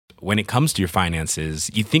When it comes to your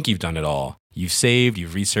finances, you think you've done it all. You've saved,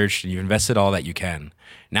 you've researched, and you've invested all that you can.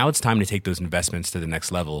 Now it's time to take those investments to the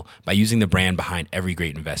next level by using the brand behind every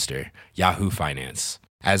great investor, Yahoo Finance.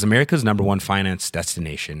 As America's #1 finance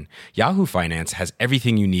destination, Yahoo Finance has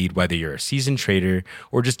everything you need, whether you're a seasoned trader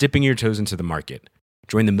or just dipping your toes into the market.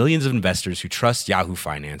 Join the millions of investors who trust Yahoo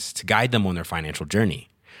Finance to guide them on their financial journey.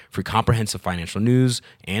 For comprehensive financial news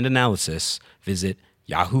and analysis, visit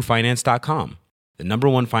yahoofinance.com. The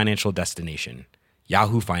 #1 financial destination,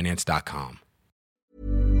 yahoofinance.com.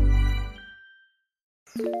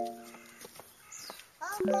 本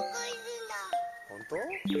当？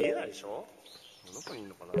見えないでしょ？どこにいる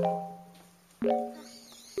のかな？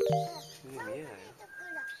見えないよ。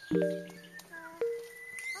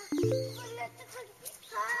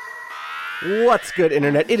What's good,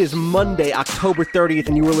 Internet? It is Monday, October 30th,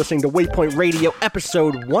 and you are listening to Waypoint Radio,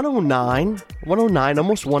 episode 109,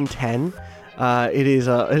 almost 110. It is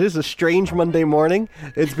a strange Monday morning.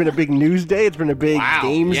 It's been a big news day. It's been a big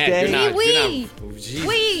games day.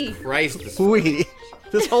 Jesus Christ.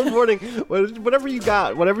 This whole morning, whatever you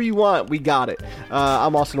got, whatever you want, we got it.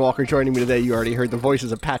 I'm Austin Walker. Joining me today, you already heard the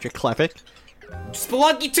voices of Patrick Klepek.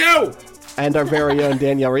 Spelunky 2! And our very own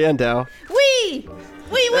Danielle Riendo. Wee!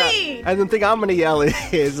 And the thing I'm going to yell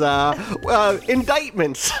is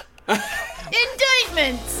indictments.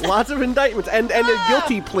 Indictments! Lots of indictments. And a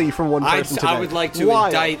guilty plea from one person today. I would like to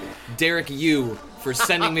indict Derek Yu for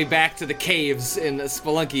sending me back to the caves in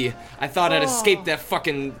Spelunky. I thought I'd escaped that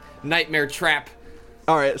fucking nightmare trap.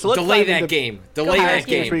 All right, so let's delay that game. Delay that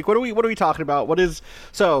game. Week. What are we talking about?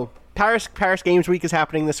 Paris Games Week is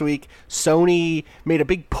happening this week. Sony made a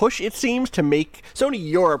big push, it seems,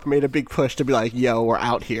 Sony Europe made a big push to be like, yo, we're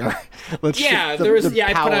out here. Let's shift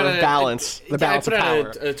the power of balance. I put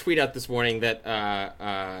out a tweet out this morning that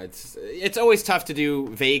it's always tough to do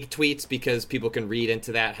vague tweets because people can read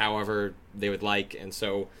into that however they would like, and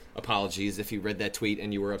so apologies if you read that tweet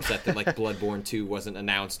and you were upset that like Bloodborne 2 wasn't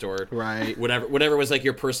announced or whatever was like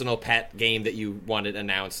your personal pet game that you wanted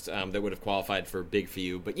announced that would have qualified for big for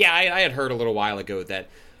you. But yeah, I had heard a little while ago that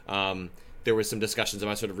there was some discussions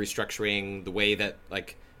about sort of restructuring the way that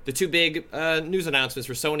like the two big news announcements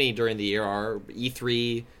for Sony during the year are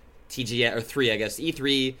E3, TGS, or 3 I guess,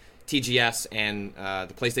 E3, TGS, and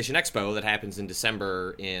the PlayStation Expo that happens in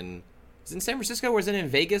December in San Francisco, or was it in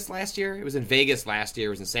Vegas last year? It was in Vegas last year.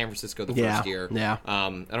 It was in San Francisco the first year. Yeah.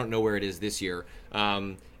 I don't know where it is this year.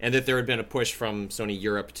 And that there had been a push from Sony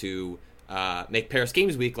Europe to make Paris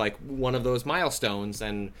Games Week like one of those milestones.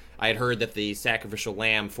 And I had heard that the sacrificial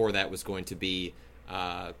lamb for that was going to be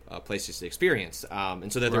a PlayStation Experience.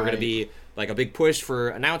 And so that there were going to be like a big push for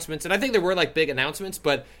announcements. And I think there were like big announcements,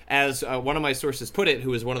 but as one of my sources put it,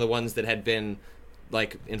 who was one of the ones that had been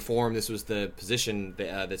like informed this was the position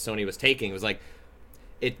that Sony was taking, it was like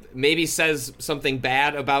it maybe says something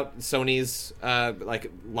bad about Sony's like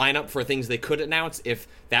lineup for things they could announce if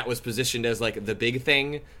that was positioned as like the big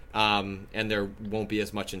thing, and there won't be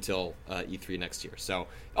as much until E3 next year. So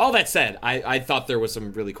all that said, I thought there was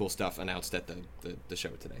some really cool stuff announced at the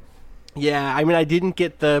show today. Yeah, I mean, I didn't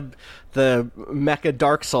get the Mecha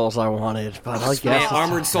Dark Souls I wanted, but I guess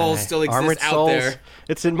Armored Souls still exists out there.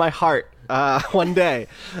 It's in my heart. One day,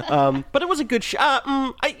 but it was a good show.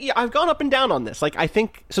 I've gone up and down on this. Like, I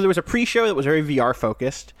think so. There was a pre-show that was very VR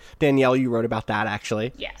focused. Danielle, you wrote about that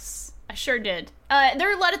actually. Yes, I sure did. There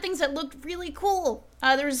are a lot of things that looked really cool.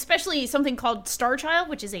 There was especially something called Star Child,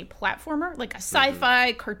 which is a platformer, like a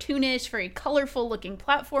sci-fi, cartoonish, very colorful looking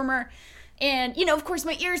platformer. And, you know, of course,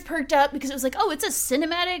 my ears perked up because it was like, oh, it's a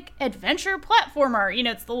cinematic adventure platformer. You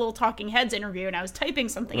know, it's the little Talking Heads interview, and I was typing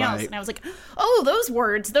something else, and I was like, oh, those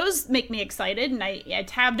words, those make me excited. And I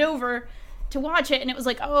tabbed over to watch it, and it was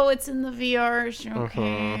like, oh, it's in the VR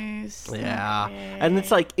showcase. Yeah. Okay. And it's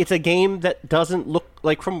like, it's a game that doesn't look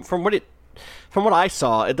like, from what I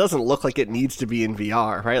saw, it doesn't look like it needs to be in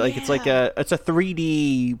VR, right? Like, it's like it's a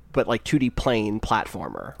 3D, but like 2D plane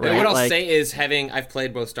platformer, right? And what I'll say is I've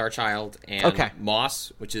played both Star Child and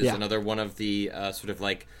Moss, which is another one of the sort of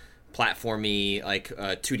like platformy, like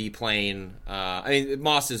 2D plane. I mean,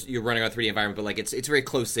 Moss is, you're running on a 3D environment, but like it's very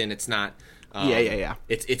close in. It's not.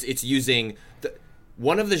 It's using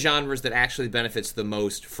one of the genres that actually benefits the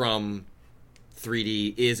most from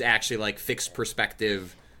 3D is actually like fixed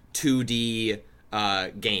perspective 2D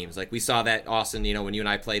games. Like we saw that, Austin, you know, when you and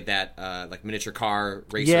I played that like miniature car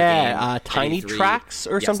racer game. Tiny Tracks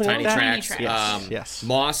or something like that? Tiny Tracks. Yes.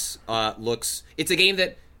 Moss looks... It's a game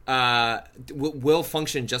that will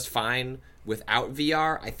function just fine without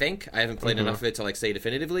VR, I think. I haven't played enough of it to like say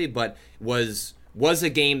definitively, but was a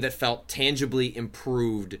game that felt tangibly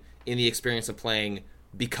improved in the experience of playing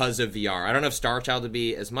because of VR. I don't know if Star Child would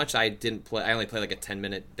be as much. I didn't play. I only played like a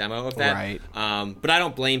 10-minute demo of that. Right. But I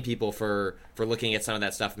don't blame people for looking at some of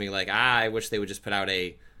that stuff and being like, I wish they would just put out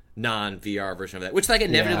a non-VR version of that, which like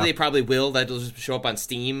inevitably they probably will. That'll just show up on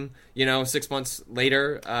Steam, 6 months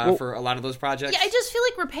later for a lot of those projects. Yeah, I just feel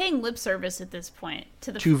like we're paying lip service at this point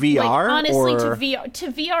to VR, like, honestly, or...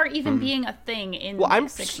 to VR even being a thing in the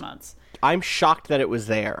next 6 months. I'm shocked that it was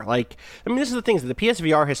there. Like, I mean, this is the thing: is the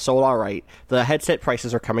PSVR has sold all right. The headset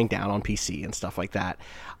prices are coming down on PC and stuff like that.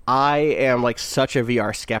 I am like such a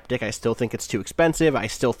VR skeptic. I still think it's too expensive. I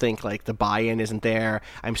still think like the buy-in isn't there.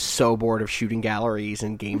 I'm so bored of shooting galleries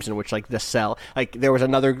and games in which like the sell. Like there was a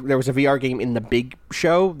VR game in the big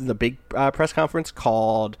show, the big press conference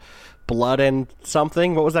called Blood and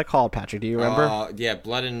something. What was that called, Patrick? Do you remember? Yeah,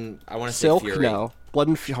 Blood and I want to say Silk. Fury. No. Blood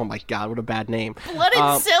and oh my god, what a bad name. Blood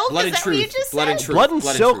and Silk? Blood Is and that what you Truth. just Blood said? and Truth. Blood and Blood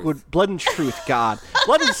and Silk Truth. would Blood and Truth, God.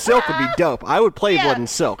 Blood and Silk would be dope. I would play Blood and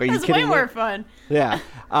Silk. Are you That's kidding way me? more fun. Yeah.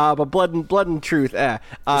 But Blood and Truth, It's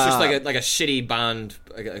just like a shitty Bond,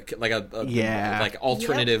 like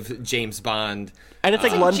alternative James Bond. and it's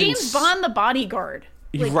like London. James Bond the Bodyguard.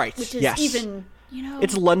 Right, Which is yes. even,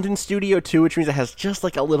 It's London studio too, which means it has just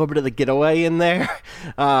like a little bit of the getaway in there.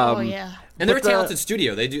 oh, yeah. And they're a But talented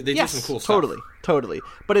studio. They do Yes, some cool stuff. totally.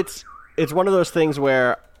 But it's one of those things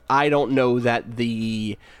where I don't know that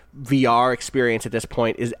the VR experience at this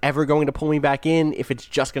point is ever going to pull me back in if it's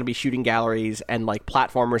just going to be shooting galleries and like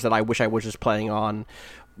platformers that I wish I was just playing on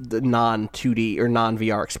the non-2D or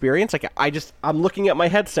non-VR experience. Like I'm looking at my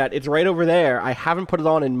headset. It's right over there. I haven't put it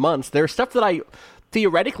on in months. There's stuff that I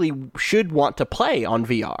theoretically should want to play on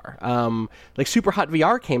VR. Like Super Hot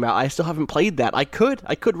VR came out. I still haven't played that. I could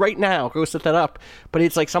right now go set that up, but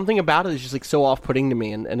it's like something about it is just like so off-putting to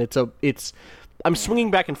me, and it's I'm swinging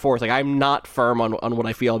back and forth. Like I'm not firm on what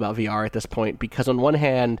I feel about VR at this point, because on one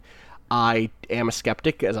hand I am a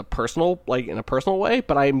skeptic in a personal way,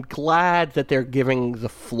 but I'm glad that they're giving the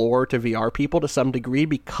floor to VR people to some degree,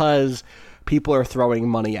 because people are throwing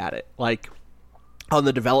money at it. Like on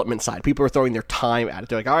the development side, people are throwing their time at it.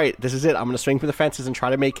 They're like, all right, this is it. I'm going to swing for the fences and try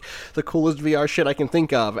to make the coolest VR shit I can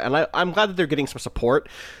think of. And I'm glad that they're getting some support.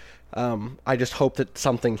 I just hope that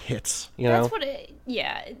something hits, That's what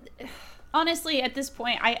honestly, at this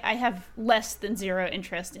point, I have less than zero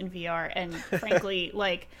interest in VR, and frankly,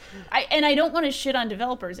 I don't want to shit on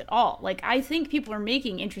developers at all. Like, I think people are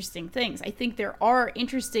making interesting things. I think there are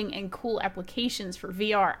interesting and cool applications for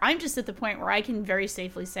VR. I'm just at the point where I can very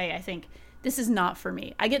safely say, I think this is not for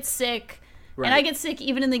me. I get sick. Right. And I get sick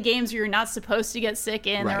even in the games where you're not supposed to get sick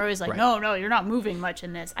in. They're always like, no, you're not moving much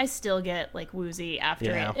in this. I still get, like, woozy after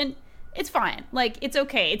it. And it's fine. Like, it's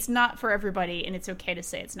okay. It's not for everybody, and it's okay to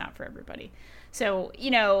say it's not for everybody. So,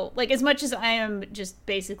 like, as much as I am just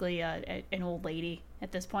basically an old lady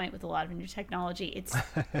at this point with a lot of new technology,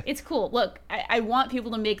 it's cool. Look, I want people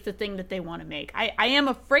to make the thing that they want to make. I am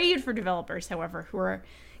afraid for developers, however, who are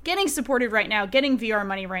getting supported right now, getting VR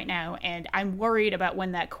money right now, and I'm worried about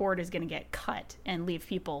when that cord is going to get cut and leave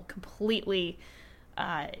people completely,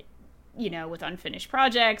 with unfinished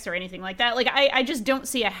projects or anything like that. Like, I just don't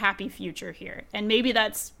see a happy future here. And maybe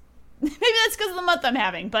that's because of the month I'm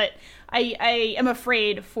having, but I am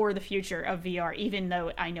afraid for the future of VR, even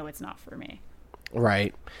though I know it's not for me.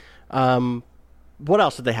 Right. What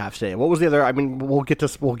else did they have today? What was the other? I mean, we'll get to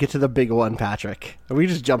the big one, Patrick. We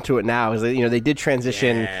just jump to it now. Is they did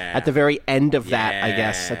transition at the very end of that. I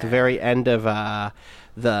guess at the very end of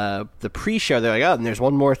the pre-show, they're like, oh, and there's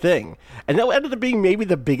one more thing, and that ended up being maybe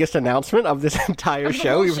the biggest announcement of this entire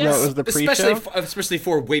show, even though it was the pre-show. Especially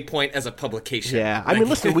for Waypoint as a publication. Yeah, I mean,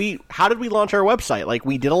 listen, how did we launch our website? Like,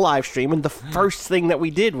 we did a live stream, and the first thing that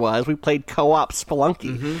we did was we played co-op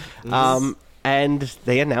Spelunky. And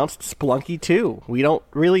they announced Spelunky 2. We don't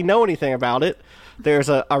really know anything about it. There's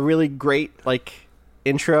a really great,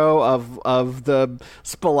 intro of the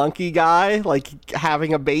Spelunky guy,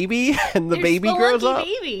 having a baby, and the baby grows up.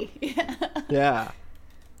 Baby. Yeah.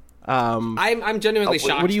 I'm genuinely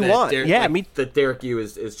shocked. What do you want? That Derek Yu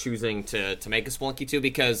is choosing to make a Spelunky 2,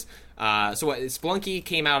 because Spelunky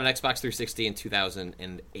came out on Xbox 360 in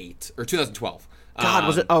 2008 or 2012. God,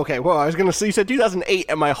 was it? Okay, well, I was going to say, you said 2008,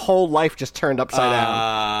 and my whole life just turned upside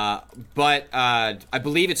down. But I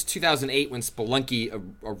believe it's 2008 when Spelunky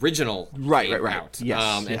original came out.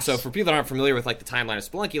 Yes, And so for people that aren't familiar with, the timeline of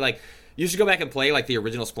Spelunky, you should go back and play, the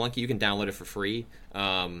original Spelunky. You can download it for free.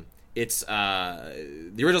 It's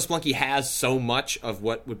the original Spelunky has so much of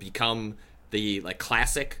what would become the,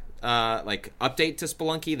 classic update to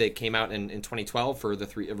Spelunky that came out in 2012 for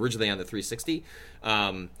originally on the 360.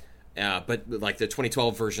 But the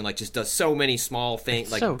 2012 version just does so many small things,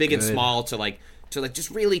 so big good. and small, to to like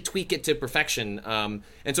just really tweak it to perfection.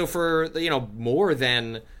 And so for more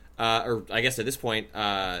than or I guess at this point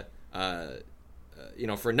for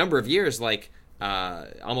a number of years, like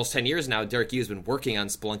almost 10 years now, Derek Yu has been working on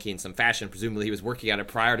Spelunky in some fashion. Presumably he was working on it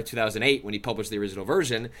prior to 2008 when he published the original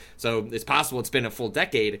version, so it's possible it's been a full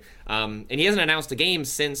decade. And he hasn't announced a game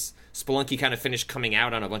since Spelunky kind of finished coming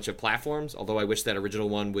out on a bunch of platforms, although I wish that original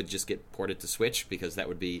one would just get ported to Switch, because that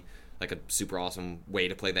would be like a super awesome way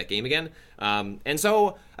to play that game again. And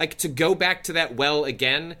so, like, to go back to that well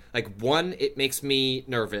again, like, one, it makes me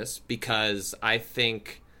nervous because I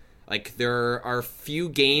think, like, there are few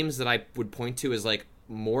games that I would point to as, like,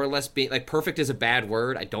 more or less being, like, perfect is a bad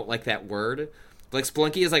word. I don't like that word. But, like,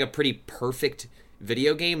 Spelunky is, like, a pretty perfect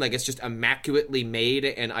video game. Like, it's just immaculately made,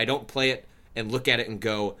 and I don't play it and look at it and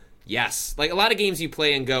go, yes. Like, a lot of games you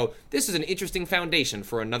play and go, this is an interesting foundation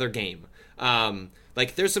for another game.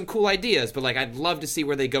 Like, there's some cool ideas, but, like, I'd love to see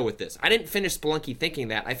where they go with this. I didn't finish Spelunky thinking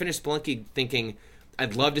that. I finished Spelunky thinking,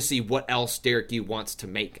 I'd love to see what else Derek Yu wants to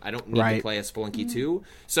make. I don't need to play a Spelunky 2.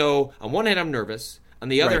 So, on one hand, I'm nervous. On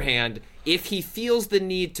the other hand, if he feels the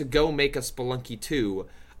need to go make a Spelunky 2,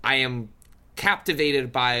 I am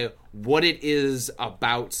captivated by what it is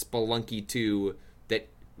about Spelunky 2 that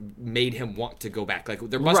made him want to go back. Like,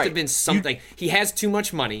 there must have been something. He has too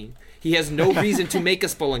much money. He has no reason to make a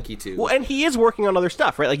Spelunky 2. Well, and he is working on other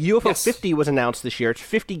stuff, right? Like UFO 50 was announced this year. It's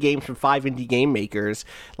 50 games from 5 indie game makers.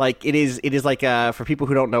 Like it is like for people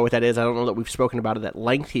who don't know what that is, I don't know that we've spoken about it at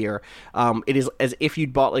length here. It is as if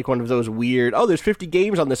you'd bought like one of those weird, there's 50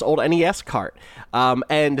 games on this old NES cart.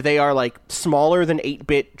 And they are like smaller than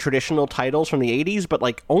 8-bit traditional titles from the 80s, but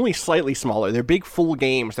like only slightly smaller. They're big full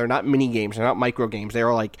games. They're not mini games. They're not micro games.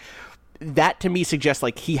 They're like, that to me suggests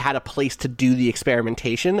like he had a place to do the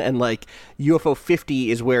experimentation, and like UFO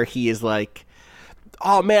 50 is where he is like,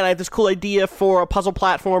 oh man, I have this cool idea for a puzzle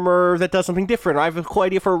platformer that does something different. Or I have a cool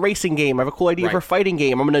idea for a racing game. I have a cool idea for a fighting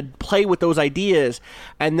game. I'm going to play with those ideas.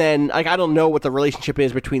 And then, like, I don't know what the relationship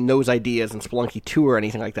is between those ideas and Spelunky 2 or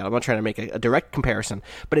anything like that. I'm not trying to make a direct comparison.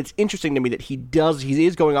 But it's interesting to me that he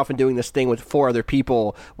is going off and doing this thing with 4 other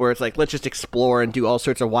people where it's like, let's just explore and do all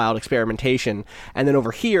sorts of wild experimentation. And then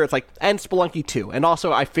over here, it's like, and Spelunky 2. And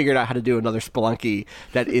also, I figured out how to do another Spelunky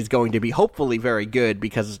that is going to be hopefully very good,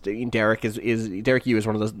 because Derek Yu is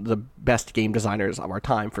one of the best game designers of our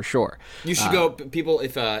time, for sure. You should go, people,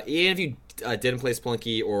 even if you didn't play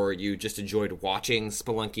Spelunky or you just enjoyed watching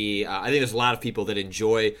Spelunky, I think there's a lot of people that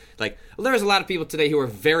enjoy, like, there's a lot of people today who are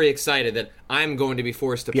very excited that I'm going to be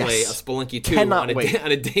forced to play a Spelunky 2 on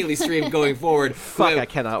a daily stream going forward. I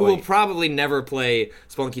cannot wait. Who will probably never play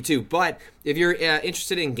Spelunky 2. But if you're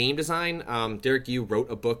interested in game design, Derek Yu wrote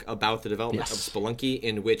a book about the development of Spelunky,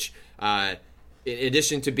 in which in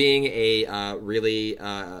addition to being a really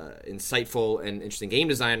insightful and interesting game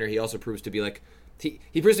designer, he also proves to be like,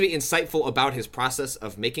 he proves to be insightful about his process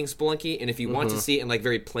of making Spelunky. And if you want to see it in like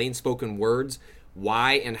very plain spoken words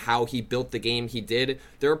why and how he built the game he did,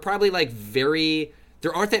 there are probably like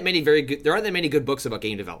there aren't that many good books about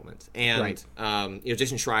game development. And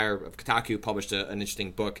Jason Schreier of Kotaku published an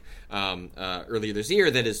interesting book earlier this year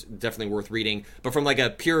that is definitely worth reading. But from like a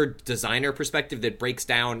pure designer perspective that breaks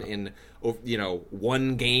down in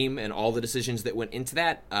one game and all the decisions that went into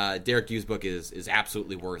that, Derek Yu's book is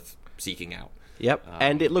absolutely worth seeking out. Yep,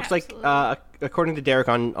 and it looks like, according to Derek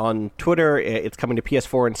on Twitter, it's coming to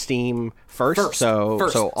PS4 and Steam first. So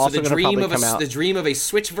also going to probably come out. The dream of a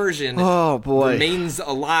Switch version remains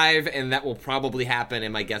alive, and that will probably happen.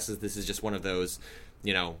 And my guess is this is just one of those,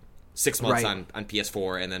 6 months on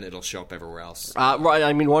PS4, and then it'll show up everywhere else. Right.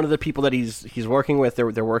 I mean, one of the people that he's working with,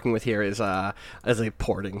 they're working with here is a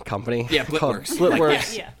porting company. Yeah, Blitworks.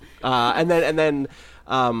 Blitworks. And then.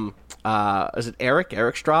 Is it Eric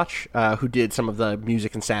Strach, who did some of the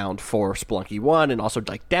music and sound for Spelunky 1, and also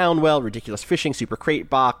like Downwell, Ridiculous Fishing, Super Crate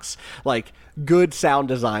Box, like good sound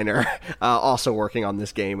designer, also working on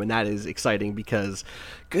this game, and that is exciting because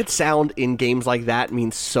good sound in games like that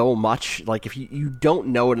means so much. Like if you don't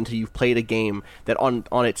know it until you've played a game that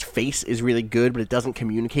on its face is really good, but it doesn't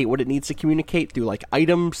communicate what it needs to communicate through like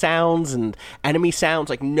item sounds and enemy sounds.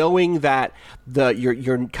 Like knowing that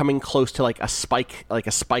you're coming close to like a spike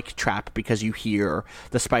trap because you hear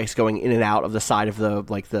the spikes going in and out of the side of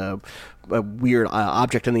the weird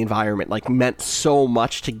object in the environment, like meant so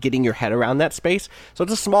much to getting your head around that space. So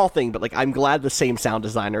it's a small thing, but like I'm glad the same sound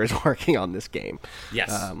designer is working on this game.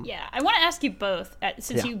 Yes. I want to ask you both,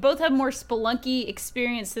 since you both have more Spelunky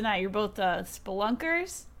experience than I. You're both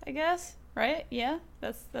spelunkers, I guess. right? Yeah,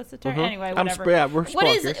 that's the term. Anyway, I'm whatever. we're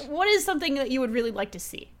spelunkers. What is something that you would really like to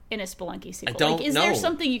see in a Spelunky sequel? I don't is there know.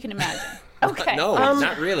 something you can imagine? Okay. No,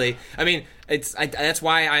 not really. I mean, that's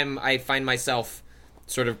why I find myself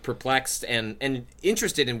sort of perplexed and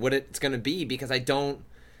interested in what it's going to be, because I don't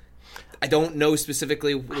know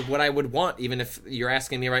specifically what I would want, even if you're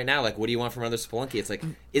asking me right now, like, what do you want from another Spelunky? It's like,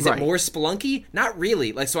 is it more Spelunky? Not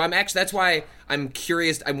really. Like, so that's why I'm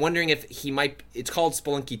curious. I'm wondering if it's called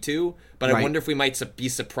Spelunky 2, but I wonder if we might be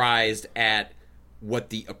surprised at what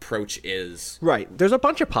the approach is. Right. There's a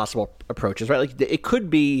bunch of possible approaches, right? Like, it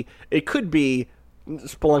could be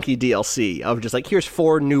Spelunky DLC of just like, here's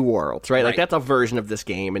 4 new worlds, right? Like, that's a version of this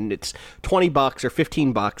game, and it's $20 or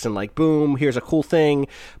 $15, and like, boom, here's a cool thing,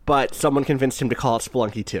 but someone convinced him to call it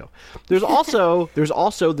Spelunky 2. There's also the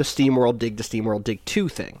SteamWorld Dig to SteamWorld Dig 2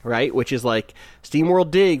 thing, right? Which is like,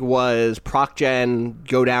 SteamWorld Dig was proc gen,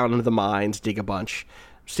 go down into the mines, dig a bunch.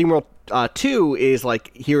 SteamWorld 2 is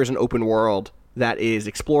like, here's an open world that is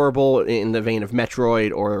explorable in the vein of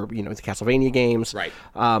Metroid or, the Castlevania games. Right.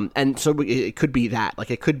 And so it could be that. Like,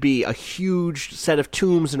 it could be a huge set of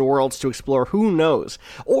tombs and worlds to explore. Who knows?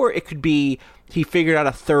 Or it could be he figured out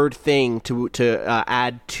a third thing to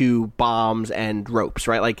add to bombs and ropes,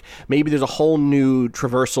 right? Like, maybe there's a whole new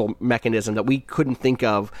traversal mechanism that we couldn't think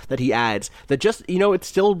of that he adds that just, it's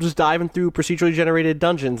still just diving through procedurally generated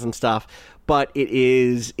dungeons and stuff, but it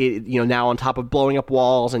is now on top of blowing up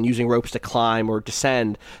walls and using ropes to climb or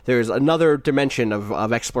descend, there's another dimension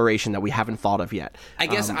of exploration that we haven't thought of yet. I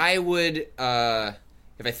guess I would, if I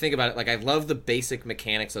think about it, like, I love the basic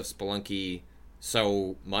mechanics of Spelunky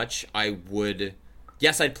so much. I'd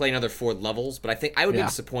play another 4 levels, but I think I would be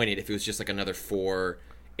disappointed if it was just like another 4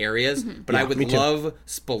 areas. But I would love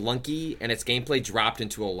Spelunky and its gameplay dropped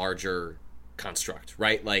into a larger construct,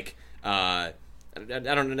 right? Like, I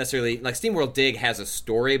don't necessarily, like, SteamWorld Dig has a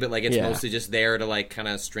story, but like, it's mostly just there to like kind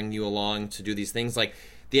of string you along to do these things. Like,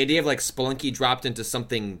 the idea of like Spelunky dropped into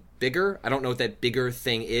something bigger, I don't know what that bigger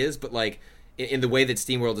thing is, but like, in the way that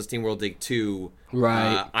SteamWorld is SteamWorld Dig 2,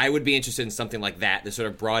 right? I would be interested in something like that sort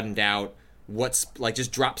of broadened out.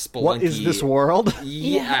 Just drop Spelunky. What is this world?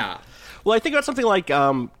 Yeah. Well, I think about something like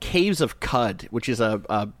Caves of Qud, which is a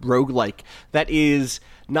roguelike that is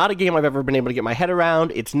not a game I've ever been able to get my head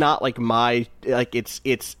around. It's not like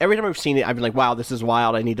it's every time I've seen it, I've been like, wow, this is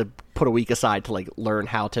wild. I need to put a week aside to like learn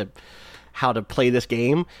how to play this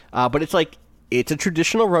game. But it's like, it's a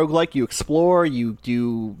traditional roguelike. You explore, you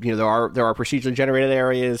do, there are procedurally generated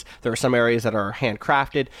areas. There are some areas that are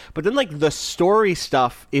handcrafted. But then, like, the story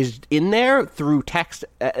stuff is in there through text,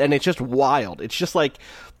 and it's just wild. It's just like,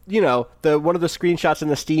 one of the screenshots in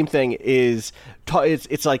the Steam thing is,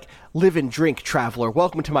 it's like, live and drink, traveler.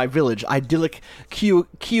 Welcome to my village. Idyllic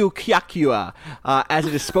Kyakua, as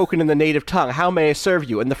it is spoken in the native tongue. How may I serve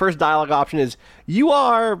you? And the first dialogue option is, you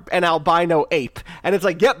are an albino ape. And it's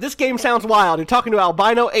like, yep, this game sounds wild. You're talking to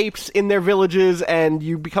albino apes in their villages, and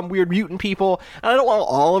you become weird mutant people. And I don't want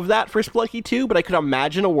all of that for Spelunky 2, but I could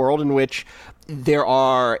imagine a world in which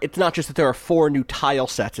it's not just that there are 4 new tile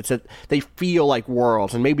sets, it's that they feel like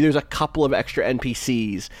worlds, and maybe there's a couple of extra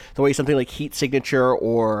NPCs, the way something like Heat Signature,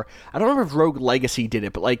 or I don't remember if Rogue Legacy did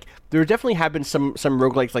it, but like there definitely have been some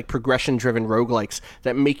roguelikes, like progression-driven roguelikes,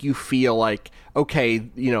 that make you feel like, okay,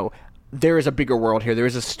 there is a bigger world here, there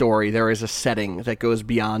is a story, there is a setting that goes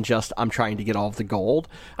beyond just, I'm trying to get all of the gold,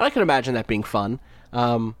 and I can imagine that being fun.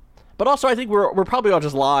 But also, I think we're probably all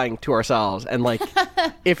just lying to ourselves. And, like,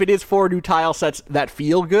 if it is 4 new tile sets that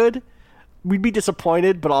feel good, we'd be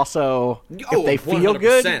disappointed. But also, if they feel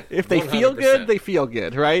good, 100%. they feel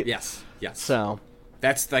good, right? Yes. So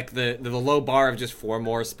that's like the low bar of just 4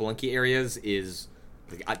 more Spelunky areas is,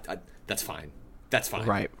 that's fine. That's fine.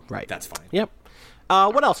 Right. That's fine. Yep.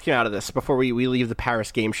 What else came out of this before we leave the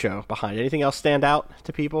Paris Game Show behind? Anything else stand out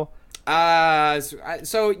to people?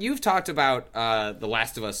 So you've talked about The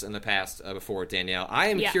Last of Us in the past before, Danielle. I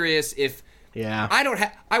am curious if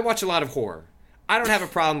I watch a lot of horror. I don't have a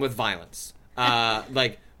problem with violence.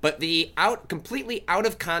 But the completely out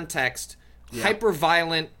of context, hyper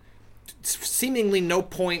violent, seemingly no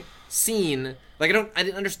point scene. Like, I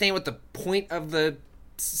didn't understand what the point of the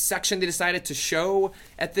section they decided to show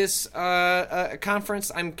at this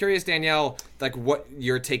conference. I'm curious, Danielle, like, what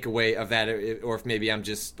your takeaway of that, or if maybe I'm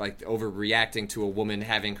just like overreacting to a woman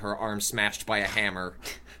having her arm smashed by a hammer.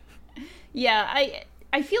 Yeah,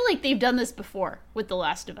 I feel like they've done this before with The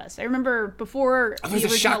Last of Us. I remember before the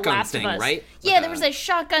original shotgun Last thing, of Us, right? Yeah, there was a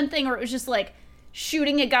shotgun thing where it was just like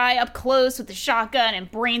shooting a guy up close with the shotgun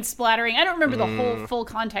and brain splattering. I don't remember the whole full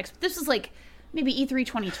context, but this was like maybe E3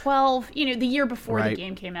 2012, the year before the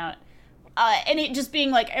game came out. And it just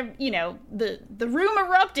being like, the room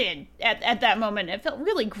erupted at that moment. It felt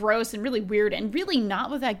really gross and really weird and really not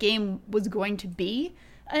what that game was going to be.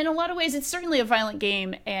 In a lot of ways, it's certainly a violent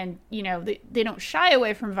game, and, they don't shy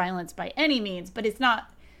away from violence by any means, but it's not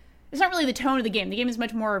really the tone of the game. The game is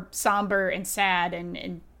much more somber and sad, and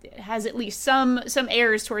it has at least some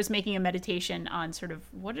airs towards making a meditation on sort of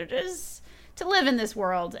what it is to live in this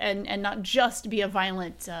world, and not just be a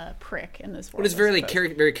violent prick in this world. But it's very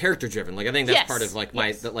very character driven. Like, I think that's part of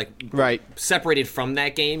right, separated from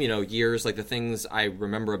that game. Years, like the things I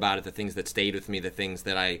remember about it, the things that stayed with me, the things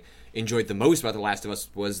that I enjoyed the most about The Last of Us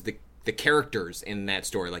was the characters in that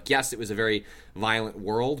story. Like, yes, it was a very violent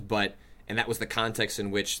world, and that was the context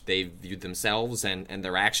in which they viewed themselves and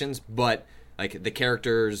their actions, but like the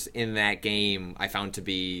characters in that game I found to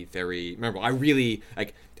be very memorable. I really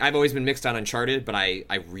I've always been mixed on Uncharted, but I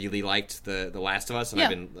really liked the Last of Us, and I've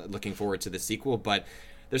been looking forward to the sequel. But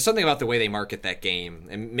there's something about the way they market that game,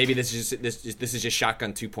 and maybe this is just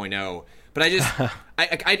Shotgun 2.0. But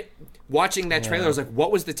I watching that trailer, I was like,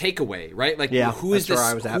 what was the takeaway, right? Like, who is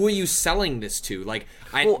this? Who are you selling this to? Like,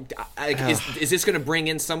 is this going to bring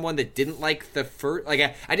in someone that didn't like the first?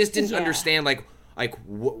 Like, I just didn't understand. Like,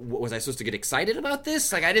 what was I supposed to get excited about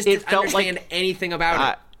this? Like, I just didn't understand anything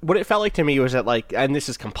about it. What it felt like to me was that, like, and this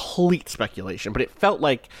is complete speculation, but it felt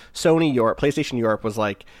like Sony Europe, PlayStation Europe was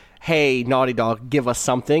like, hey, Naughty Dog, give us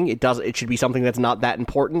something. It should be something that's not that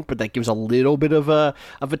important, but that gives a little bit of a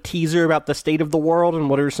teaser about the state of the world and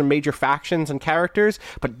what are some major factions and characters.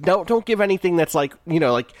 But don't give anything that's like,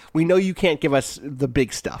 like, we know you can't give us the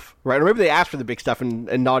big stuff, right? Or maybe they asked for the big stuff, and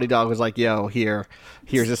Naughty Dog was like, yo,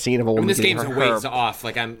 here's a scene of a woman. This game's a ways off.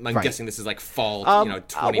 Like, I'm guessing this is like fall,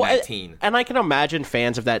 2019. And I can imagine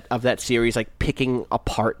fans of that series like picking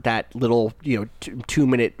apart that little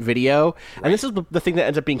 2-minute video. Right. And this is the thing that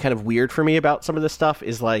ends up being kind of weird for me about some of this stuff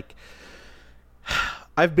is like,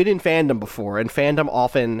 I've been in fandom before, and fandom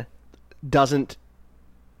often doesn't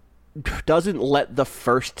let the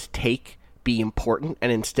first take be important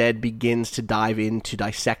and instead begins to dive in to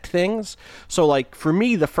dissect things. So like for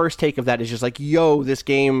me, the first take of that is just like, yo, this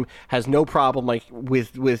game has no problem like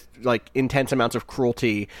with like intense amounts of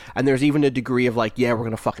cruelty, and there's even a degree of like, yeah, we're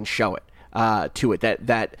gonna fucking show it to it.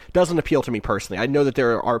 That doesn't appeal to me personally. I know that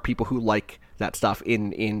there are people who like that stuff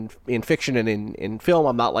in fiction and in film.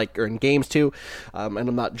 I'm not like, or in games too, and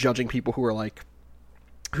I'm not judging people who like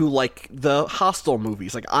the Hostel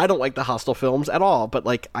movies. Like, I don't like the Hostel films at all, but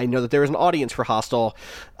like I know that there is an audience for Hostel.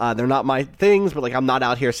 They're not my things, but like I'm not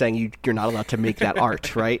out here saying you're not allowed to make that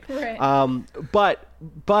art, right? Right. But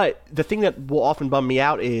the thing that will often bum me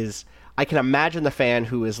out is I can imagine the fan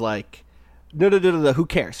who is like, no, who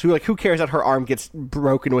cares? Who cares that her arm gets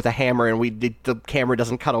broken with a hammer and the camera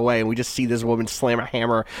doesn't cut away and we just see this woman slam a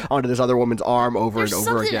hammer onto this other woman's arm over and over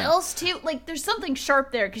again. There's something else too. Like, there's something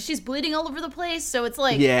sharp there because she's bleeding all over the place. So it's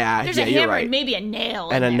like, there's a hammer right. and maybe a nail,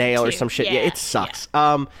 and a nail too. or some shit. Yeah, it sucks.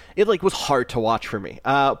 Yeah. It like was hard to watch for me.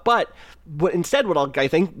 But instead, what I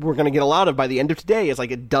think we're going to get a lot of by the end of today is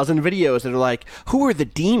like a dozen videos that are like, who are the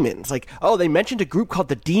demons? Like, oh, they mentioned a group called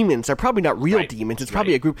the Demons. They're probably not real demons. It's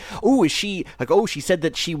probably a group. Oh, is she like? Oh, she said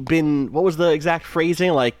that she been. What was the exact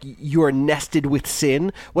phrasing? Like, you are nested with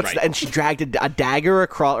sin. What's that? And she dragged a dagger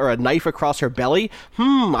across or a knife across her belly.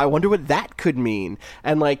 I wonder what that could mean.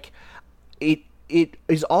 And like, it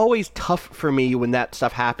is always tough for me when that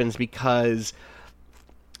stuff happens because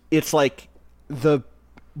it's like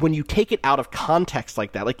when you take it out of context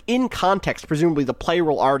like that, like in context, presumably the player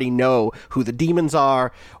will already know who the demons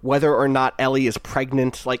are, whether or not Ellie is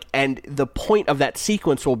pregnant, like, and the point of that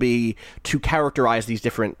sequence will be to characterize these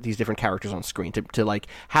different characters on screen, to like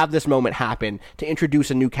have this moment happen, to introduce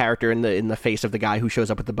a new character in the face of the guy who shows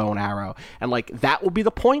up with the bow and arrow, and like that will be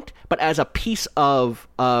the point. But as a piece of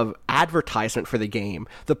advertisement for the game,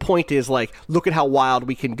 the point is like, look at how wild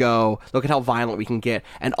we can go, look at how violent we can get,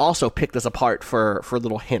 and also pick this apart for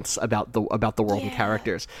little hints about the world and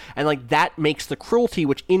characters. And like that makes the cruelty,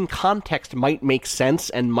 which in context might make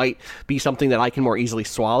sense and might be something that I can more easily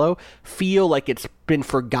swallow, feel like it's been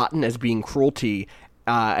forgotten as being cruelty,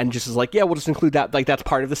 and just is like, yeah, we'll just include that, like that's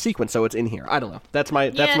part of the sequence, so it's in here. I don't know. That's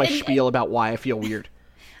my spiel about why I feel weird.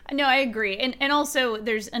 No, I agree. And also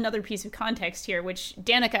there's another piece of context here, which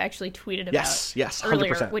Danica actually tweeted about yes, 100%.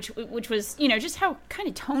 earlier, which was, just how kind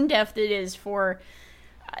of tone deaf it is for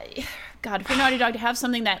for Naughty Dog to have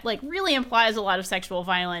something that like really implies a lot of sexual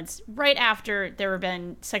violence right after there have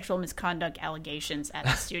been sexual misconduct allegations at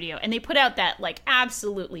the studio. And they put out that like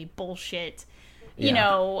absolutely bullshit,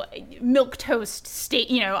 milquetoast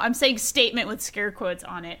I'm saying statement with scare quotes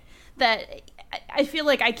on it, that I feel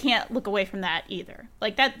like I can't look away from that either.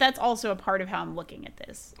 Like that's also a part of how I'm looking at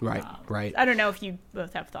this. Right, right. I don't know if you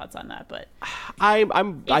both have thoughts on that, but I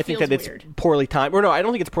think that it's weird. poorly timed. Or no, I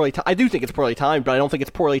don't think it's poorly timed. I do think it's poorly timed, but I don't think it's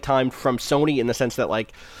poorly timed from Sony in the sense that,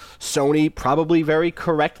 like, Sony probably very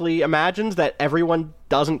correctly imagines that everyone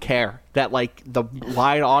doesn't care. That, like, the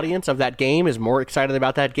wide audience of that game is more excited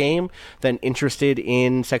about that game than interested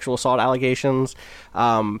in sexual assault allegations.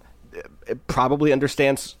 It probably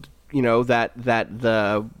understands, you know, that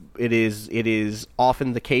it is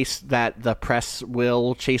often the case that the press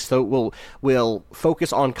will will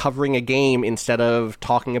focus on covering a game instead of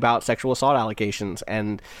talking about sexual assault allegations,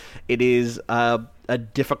 and it is a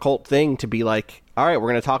difficult thing to be like, all right, we're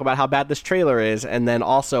going to talk about how bad this trailer is, and then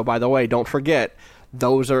also, by the way, don't forget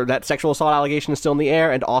that sexual assault allegation is still in the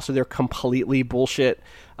air, and also their completely bullshit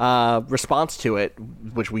response to it,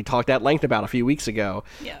 which we talked at length about a few weeks ago,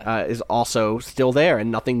 is also still there, and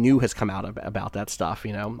nothing new has come out about that stuff.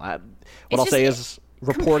 You know, what I'll say is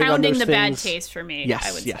reporting on those the things. Bad taste for me. Yes,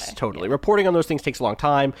 I would say. Totally. Yeah. Reporting on those things takes a long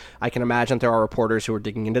time. I can imagine there are reporters who are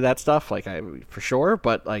digging into that stuff, like for sure.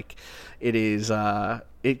 But like, it is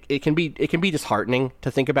it can be disheartening to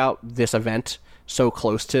think about this event so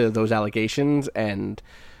close to those allegations, and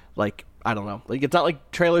like, I don't know, like, it's not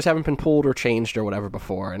like trailers haven't been pulled or changed or whatever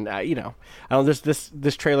before, and you know, I don't,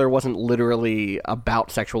 this trailer wasn't literally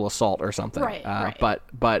about sexual assault or something, right.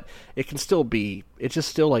 But it can still be, it's just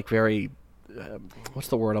still like very what's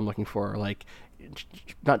the word I'm looking for, like,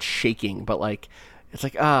 not shaking, but like, it's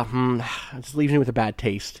like it just leaves me with a bad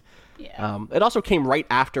taste. It also came right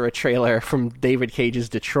after a trailer from David Cage's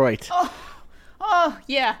Detroit. Oh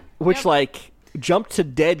yeah, which like jumped to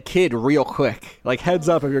Dead Kid real quick. Like, heads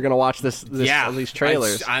up if you're gonna watch these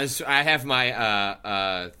trailers. I have my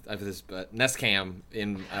I have this Nest Cam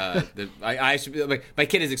in I should be, like, my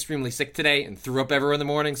kid is extremely sick today and threw up everywhere in the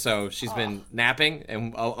morning, so she's been napping,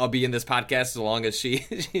 and I'll be in this podcast as long as she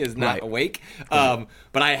is not awake.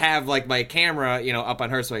 But I have, like, my camera, you know, up on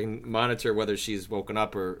her so I can monitor whether she's woken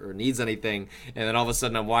up or needs anything. And then all of a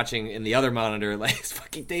sudden I'm watching in the other monitor, like, this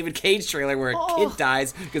fucking David Cage trailer where a kid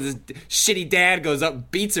dies because his shitty dad goes up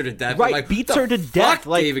and beats her to death. Right, like, beats her to death.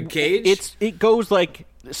 Like, David Cage. It goes like,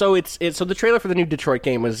 so the trailer for the new Detroit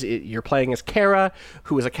game was you're playing as Kara,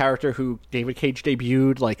 who is a character who David Cage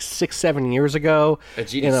debuted like 6-7 years ago at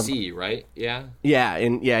GDC, right? Yeah.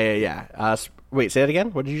 Yeah. Wait, say that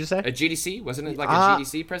again? What did you just say? A GDC? Wasn't it like a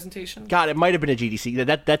GDC presentation? God, it might have been a GDC.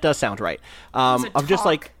 That does sound right. I'm just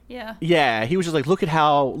like, yeah. He was just like, look, it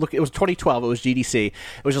was 2012. It was GDC. It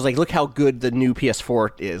was just like, look how good the new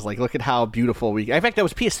PS4 is. Like, look at how beautiful in fact, that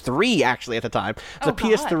was PS3 actually at the time. It was a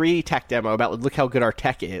PS3 tech demo about, like, look how good our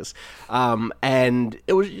tech is. And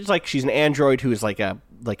it was just like, she's an android who is like a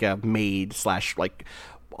maid / like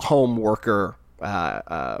home worker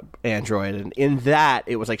android, and in that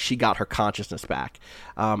it was like she got her consciousness back.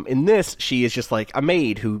 In this, she is just like a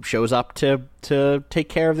maid who shows up to take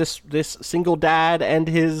care of this single dad and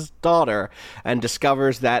his daughter, and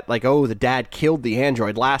discovers that, like, oh, the dad killed the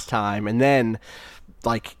android last time, and then,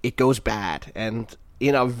 like, it goes bad, and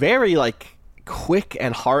in a very, like, quick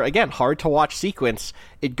and hard to watch sequence,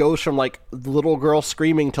 it goes from, like, little girl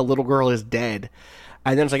screaming to little girl is dead.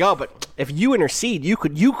 And then it's like, oh, but if you intercede, you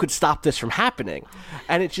could stop this from happening.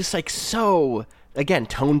 And it's just like, so, again,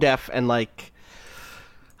 tone deaf, and like,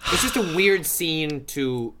 it's just a weird scene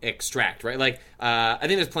to extract, right? Like, I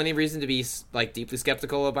think there's plenty of reason to be, like, deeply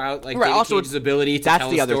skeptical about, like, David Cage's ability to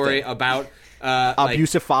tell a story about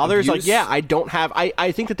abusive fathers. Abuse. Like, yeah,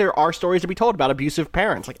 I think that there are stories to be told about abusive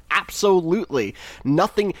parents. Like, absolutely.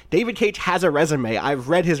 Nothing. David Cage has a resume. I've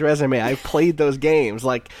read his resume. I've played those games.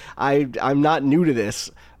 Like, I'm not new to this.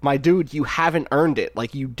 My dude, you haven't earned it.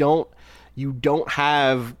 Like, you don't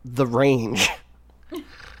have the range.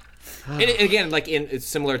 And again, like, it's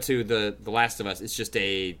similar to the Last of Us. It's just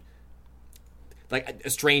a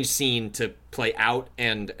strange scene to play out,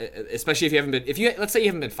 and especially if let's say you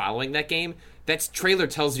haven't been following that game, that trailer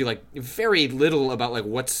tells you, like, very little about, like,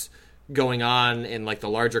 what's going on and, like, the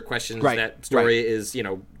larger questions that story is, you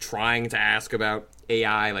know, trying to ask about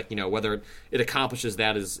AI. Like, you know, whether it accomplishes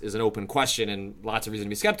that is an open question, and lots of reason to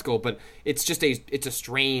be skeptical. But it's just it's a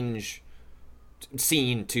strange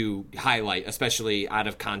scene to highlight, especially out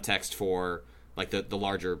of context for, like, the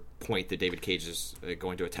larger point that David Cage is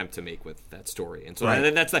going to attempt to make with that story. And so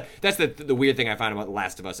that's the weird thing I found about The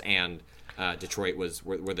Last of Us and Detroit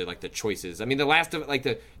were the, like, the choices. I mean,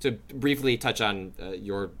 to briefly touch on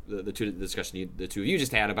the two of you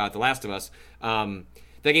just had about The Last of Us.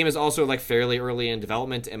 That game is also, like, fairly early in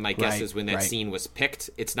development, and my guess is when that scene was picked,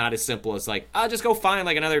 it's not as simple as, like, I'll just go find,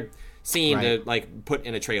 like, another scene Right. to like put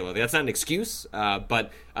in a trailer. That's not an excuse,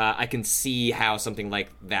 but I can see how something like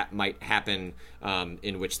that might happen,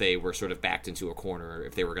 in which they were sort of backed into a corner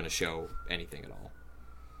if they were going to show anything at all.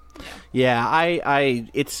 Yeah,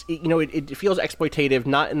 it's it feels exploitative,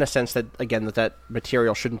 not in the sense that again that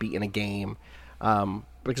material shouldn't be in a game,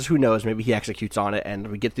 because who knows, maybe he executes on it and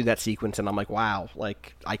we get through that sequence and I'm like, wow,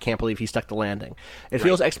 like I can't believe he stuck the landing. It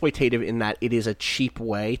feels exploitative in that it is a cheap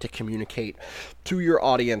way to communicate to your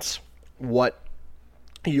audience what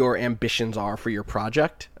your ambitions are for your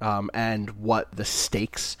project, and what the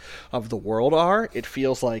stakes of the world are. It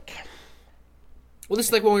feels like. Well, this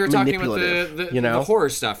is like when we were talking about Manipulative, you know? the horror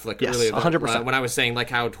stuff, like Yes, earlier. 100%. When I was saying like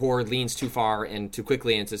how horror leans too far and too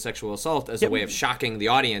quickly into sexual assault as a way of shocking the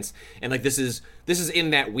audience, and like this is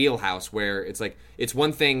in that wheelhouse where it's like it's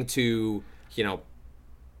one thing to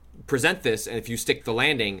present this, and if you stick the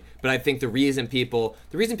landing, but I think the reason people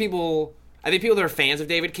I think people that are fans of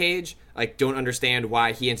David Cage like don't understand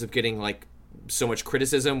why he ends up getting like so much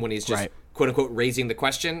criticism when he's just quote unquote raising the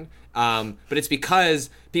question. But it's because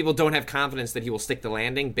people don't have confidence that he will stick the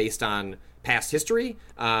landing based on past history.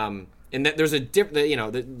 And that there's a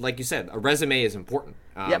like you said, a resume is important.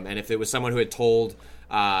 And if it was someone who had told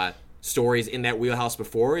stories in that wheelhouse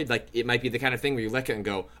before, like it might be the kind of thing where you look at it and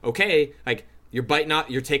go, okay, like you're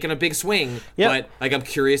you're taking a big swing, but like I'm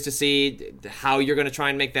curious to see how you're going to try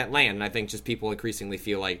and make that land. And I think just people increasingly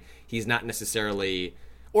feel like he's not necessarily,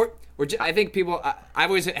 or I think people. I've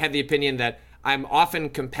always had the opinion that I'm often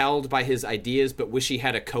compelled by his ideas, but wish he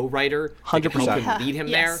had a co-writer to help him lead him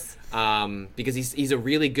there. Because he's a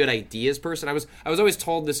really good ideas person. I was always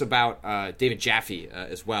told this about David Jaffe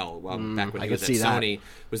as well. Back when he was at Sony,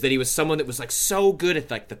 was that he was someone that was like so good at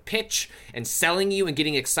like the pitch and selling you and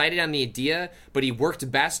getting excited on the idea, but he worked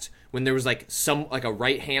best when there was like a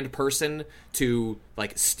right hand person to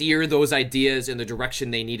like steer those ideas in the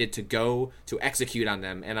direction they needed to go to execute on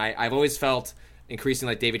them. And I've always felt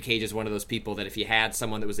increasingly like David Cage is one of those people that if he had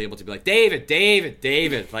someone that was able to be like,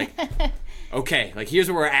 David, like, okay, like here's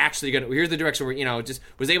where we're actually here's the direction where, just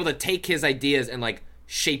was able to take his ideas and like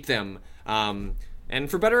shape them. And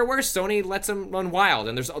for better or worse, Sony lets him run wild.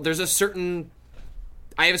 And there's a certain,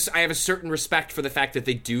 I have a certain respect for the fact that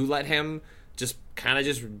they do let him just kind of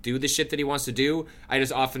just do the shit that he wants to do. I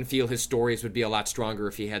just often feel his stories would be a lot stronger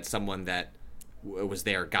if he had someone that was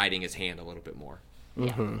there guiding his hand a little bit more.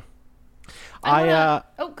 Mm-hmm.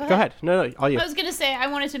 Go ahead. No, all you. I was going to say, I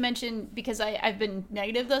wanted to mention, because I've been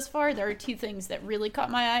negative thus far, there are two things that really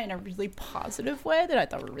caught my eye in a really positive way that I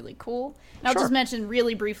thought were really cool. And I'll just mention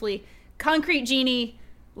really briefly, Concrete Genie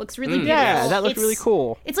looks really beautiful. Yeah, that looks really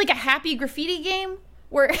cool. It's like a happy graffiti game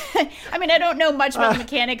where, I mean, I don't know much about the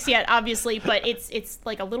mechanics yet, obviously, but it's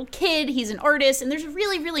like a little kid, he's an artist, and there's a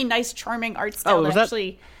really, really nice, charming art style I thought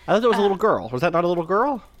it was a little girl. Was that not a little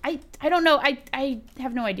girl? I don't know. I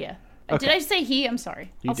have no idea. Okay. Did I say he? I'm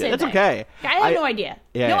sorry. I'll say that's okay. I have no idea.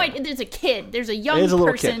 No idea. There's a kid. There's a young person.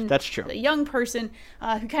 Little kid. That's true. A young person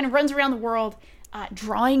who kind of runs around the world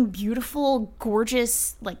drawing beautiful,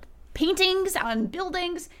 gorgeous, like paintings on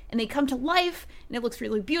buildings, and they come to life, and it looks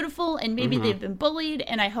really beautiful. And maybe they've been bullied,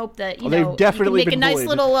 and I hope that they've definitely you can make a nice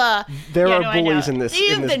bullied. little. There are bullies in this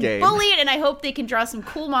They've been game. bullied, and I hope they can draw some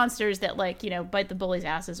cool monsters that bite the bullies'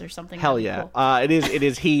 asses or something. Hell yeah! Cool. It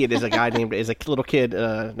is a guy named a little kid,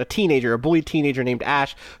 a teenager, a bullied teenager named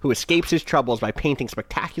Ash, who escapes his troubles by painting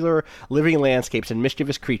spectacular living landscapes and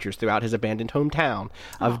mischievous creatures throughout his abandoned hometown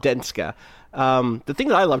of Denska. The thing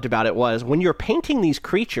that I loved about it was when you're painting these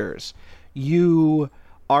creatures, you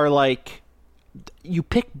are like, you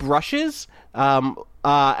pick brushes, and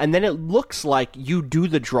then it looks like you do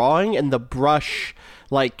the drawing and the brush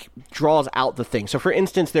like draws out the thing. So for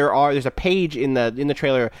instance, there's a page in the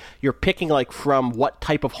trailer, you're picking like from what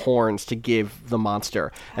type of horns to give the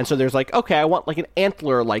monster. And so there's like, okay, I want like an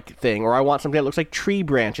antler like thing, or I want something that looks like tree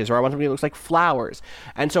branches, or I want something that looks like flowers.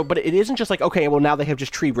 And so, but it isn't just like, okay, well now they have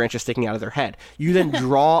just tree branches sticking out of their head. You then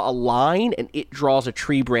draw a line and it draws a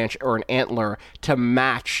tree branch or an antler to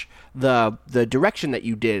match the direction that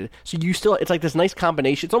you did. So you still, it's like this nice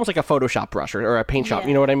combination. It's almost like a Photoshop brush or a paint shop.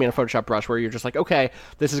 You know what I mean? A Photoshop brush where you're just like, okay,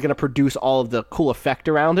 this is going to produce all of the cool effect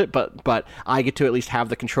around it, but I get to at least have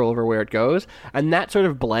the control over where it goes. And that sort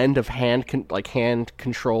of blend of hand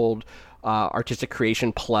controlled artistic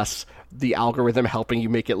creation plus the algorithm helping you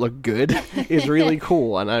make it look good is really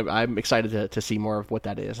cool. And I'm excited to see more of what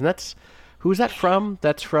that is. And who's that from?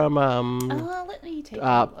 That's from let me take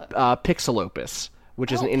a look. Pixelopus,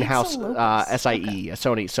 which is an in-house SIE, a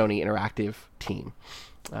Sony Interactive team.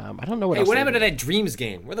 I don't know what Hey, else. what they happened to did. that Dreams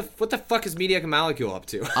game? What the fuck is Media Molecule up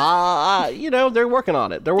to? They're working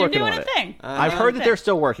on it. They're working doing on a it. thing. I've heard that they're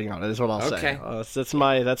still working on it. Is what I'll Okay.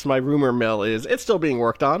 say. That's my rumor mill. Is it's still being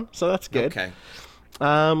worked on, so that's good. Okay.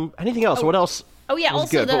 Anything else? What else? Oh yeah, was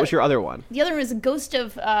also good. What was your other one? The other one is a Ghost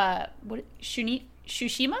of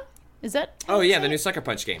Tsushima. Is that? how Oh you yeah, say the it? new Sucker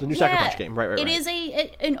Punch The game. new Sucker Punch game. Right. It is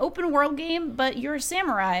an open world game, but you're a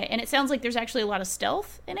samurai, and it sounds like there's actually a lot of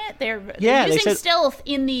stealth in it. They're Yeah, they using said- stealth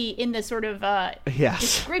in the sort of Yes.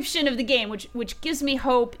 description of the game, which gives me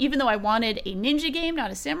hope. Even though I wanted a ninja game, not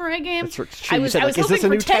a samurai game, That's what I you was said, I was like, is this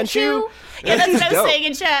hoping a for new Tenchu? Yeah, that's what I was dope. saying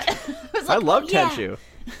in chat. I was I like, love oh, yeah. Tenchu.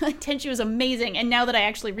 Tenchu is amazing, and now that I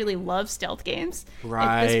actually really love stealth games at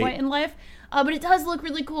Right. this point in life. But it does look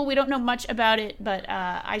really cool. We don't know much about it, but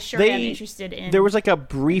I sure am interested in. There was like a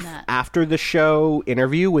brief that. after the show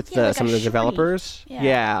interview with Yeah, like some a of the shorty. developers.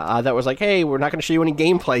 Yeah. That was like, hey, we're not going to show you any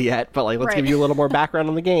gameplay yet, but like, let's Right. give you a little more background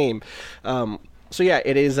on the game. So yeah,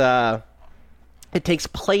 it is. It takes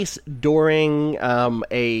place during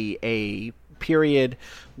a period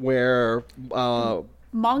where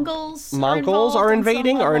Mongols Mongols are involved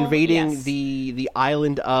on some invading level. Yes. the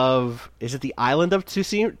island of, is it the island of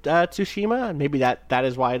Tsushima? Maybe that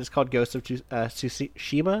is why it is called Ghost of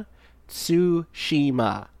Tsushima.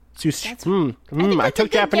 Tsushima. I that's a took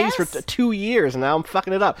good Japanese guess. for 2 years and now I'm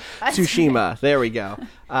fucking it up. That's Tsushima. There we go.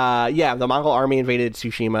 The Mongol army invaded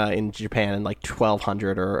Tsushima in Japan in like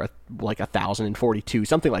 1200 or like 1042,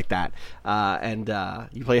 something like that. And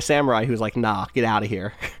you play a samurai who's like, nah, get out of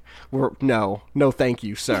here. No, thank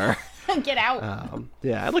you, sir. Get out.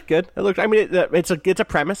 Yeah, it looked good. It's a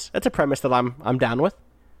premise. It's a premise that I'm down with.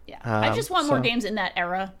 Yeah, I just want more so- games in that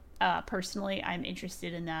era. Personally, I'm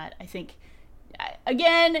interested in that. I think,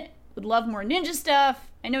 again, would love more ninja stuff.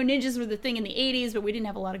 I know ninjas were the thing in the 80s, but we didn't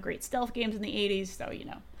have a lot of great stealth games in the 80s, so,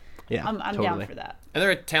 Yeah, I'm totally. down for that. And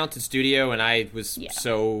they're a talented studio, and I was Yeah.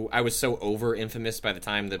 so over Infamous by the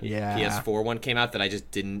time the Yeah. PS4 one came out that I just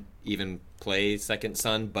didn't even play Second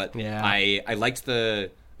Son. But Yeah. I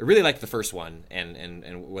really liked the first one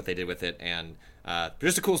and what they did with it, and they're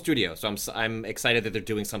just a cool studio. So I'm excited that they're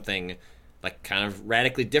doing something like kind of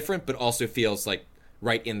radically different, but also feels like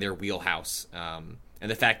right in their wheelhouse. And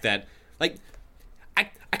the fact that like.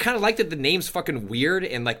 I kind of like that the name's fucking weird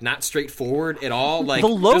and like not straightforward at all. Like The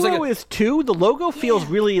there's, logo like, is too. The logo feels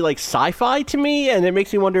really like sci-fi to me, and it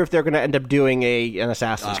makes me wonder if they're going to end up doing an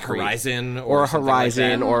Assassin's Creed Horizon or a something like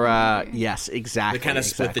Horizon that. or yes, exactly. They kind of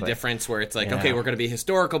split the exactly. difference where it's like, Yeah. okay, we're going to be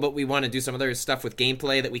historical, but we want to do some other stuff with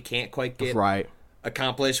gameplay that we can't quite get Right.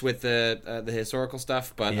 accomplished with the historical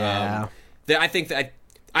stuff. But Yeah. I think that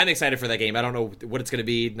I'm excited for that game. I don't know what it's going to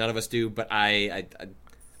be. None of us do, but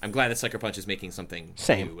I'm glad that Sucker Punch is making something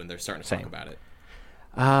Same. new and they're starting to Same. talk about it.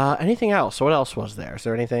 Anything else? What else was there? Is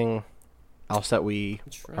there anything else that we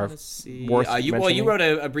are Let's see. worth You mentioning? wrote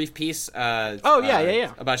a brief piece.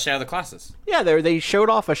 Yeah. About Shadow of the Colossus. Yeah, they showed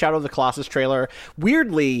off a Shadow of the Colossus trailer.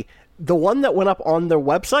 Weirdly, the one that went up on their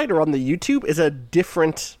website or on the YouTube is a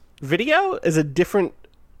different video, is a different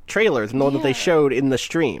trailer than the one that they showed in the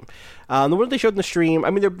stream. The one that they showed in the stream, I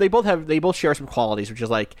mean, they both share some qualities, which is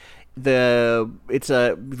like it's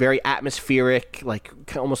a very atmospheric, like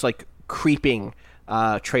almost like creeping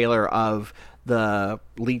trailer of the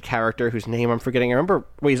lead character whose name I'm forgetting. I remember.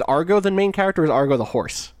 Wait, is Argo the main character or is Argo the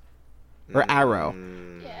horse? Or Arrow?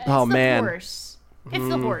 Yeah, Oh, it's the man. horse. It's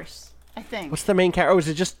the horse, I think. What's the main character? Oh, is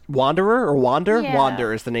it just Wanderer or Wander? Yeah.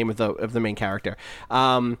 Wander is the name of the main character.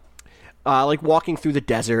 Like walking through the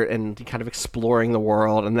desert and kind of exploring the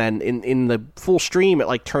world, and then in the full stream, it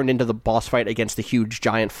like turned into the boss fight against the huge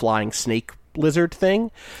giant flying snake lizard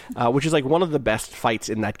thing, which is like one of the best fights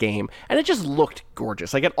in that game, and it just looked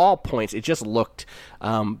gorgeous. Like at all points, it just looked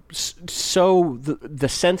so. The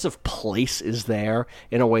sense of place is there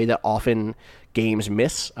in a way that often games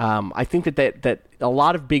miss. I think that a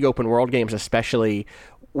lot of big open world games, especially,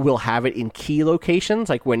 will have it in key locations,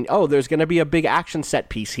 like when there's going to be a big action set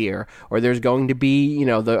piece here, or there's going to be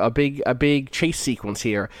a big chase sequence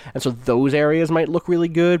here, and so those areas might look really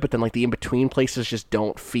good, but then like the in between places just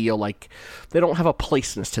don't feel like they don't have a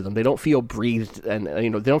placeness to them. They don't feel breathed, and they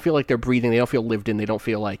don't feel like they're breathing. They don't feel lived in. They don't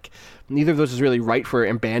feel like neither of those is really right for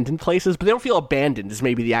abandoned places, but they don't feel abandoned is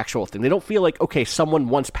maybe the actual thing. They don't feel like, okay, someone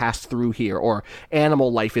once passed through here, or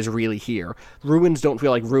animal life is really here. Ruins don't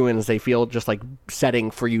feel like ruins. They feel just like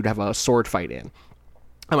setting for you to have a sword fight in.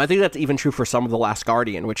 I think that's even true for some of The Last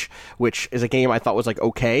Guardian, which is a game I thought was like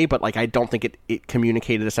okay, but like I don't think it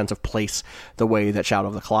communicated a sense of place the way that Shadow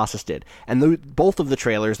of the Colossus did. And both of the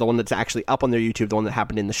trailers, the one that's actually up on their YouTube, the one that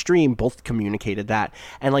happened in the stream, both communicated that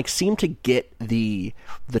and like seemed to get the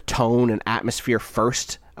tone and atmosphere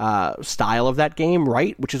first style of that game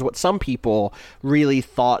right, which is what some people really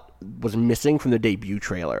thought was missing from the debut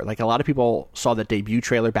trailer. Like, a lot of people saw that debut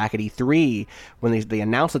trailer back at E3 when they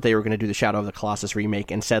announced that they were going to do the Shadow of the Colossus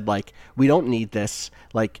remake and said, like, we don't need this.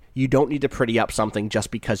 Like, you don't need to pretty up something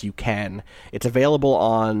just because you can. It's available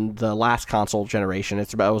on the last console generation.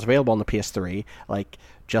 It was available on the PS3. Like,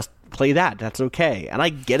 just play that. That's okay. And I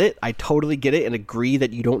get it. I totally get it and agree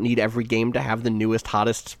that you don't need every game to have the newest,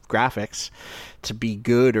 hottest graphics to be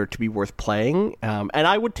good or to be worth playing. And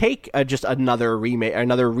I would take just another remake,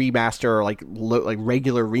 another remaster, or like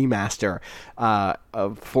regular remaster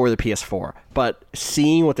for the PS4. But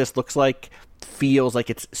seeing what this looks like feels like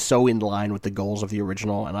it's so in line with the goals of the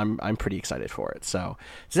original, and I'm pretty excited for it. So,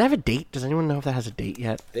 does it have a date? Does anyone know if that has a date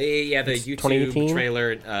yet? The YouTube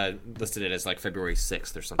trailer listed it as like February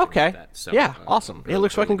 6th or something like that. So, yeah, awesome. It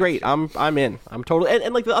looks fucking great. I'm in. I'm totally...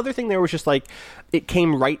 And like, the other thing there was just like, it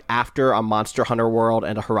came right after a Monster Hunter World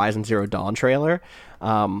and a Horizon Zero Dawn trailer.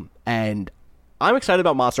 And I'm excited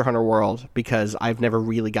about Monster Hunter World because I've never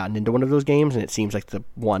really gotten into one of those games, and it seems like the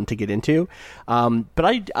one to get into.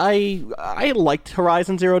 But I liked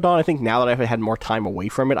Horizon Zero Dawn. I think now that I've had more time away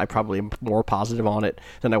from it, I probably am more positive on it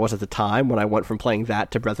than I was at the time when I went from playing that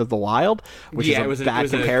to Breath of the Wild, which is a bad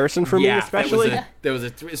comparison for me, especially.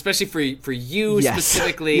 Especially for you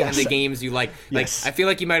specifically and the games you like. Like, I feel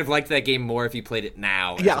like you might have liked that game more if you played it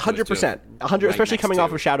now. Yeah, 100%. 100, especially coming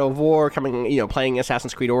off of Shadow of War, playing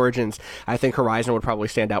Assassin's Creed Origins. I think Horizon would probably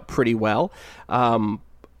stand out pretty well.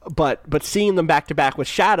 But seeing them back to back with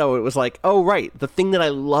Shadow, it was like, oh right, the thing that I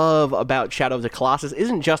love about Shadow of the Colossus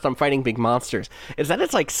isn't just I'm fighting big monsters, it's that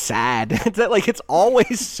it's like sad. It's that like it's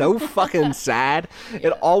always so fucking sad. It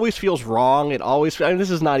always feels wrong. This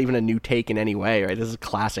is not even a new take in any way, right? This is a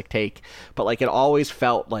classic take, but like it always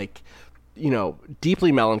felt like,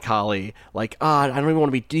 deeply melancholy, like, I don't even want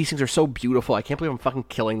to be, these things are so beautiful, I can't believe I'm fucking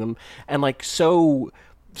killing them, and like, so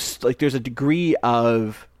like there's a degree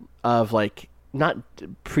of like, not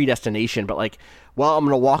predestination, but like, well, I'm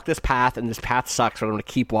going to walk this path and this path sucks, but I'm going to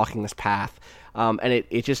keep walking this path. And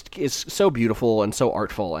it just is so beautiful and so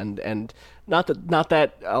artful, and not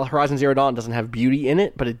that Horizon Zero Dawn doesn't have beauty in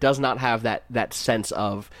it, but it does not have that sense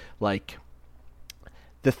of like,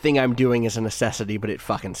 the thing I'm doing is a necessity, but it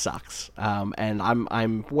fucking sucks. And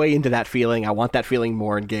I'm way into that feeling. I want that feeling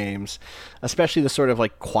more in games, especially the sort of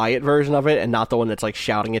like quiet version of it, and not the one that's like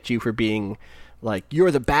shouting at you for being like, you're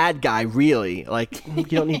the bad guy, really. Like, you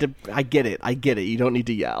don't need to. I get it. You don't need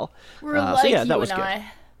to yell. We're like you that was and good.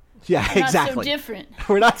 Yeah, We're exactly. Not so different.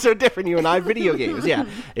 We're not so different, you and I. Video games. Yeah,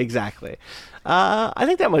 exactly. I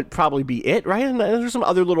think that might probably be it, right? And there's some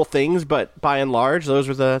other little things, but by and large, those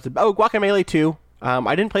were the Guacamelee 2.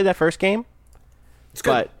 I didn't play that first game. It's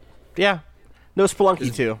good. But, yeah. No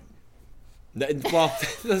Spelunky 2. Well,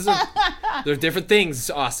 they're different things,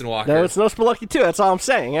 Austin Walker. No, it's no Spelunky 2. That's all I'm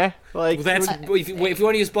saying, eh? Like, if you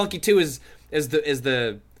want to use Spelunky 2 as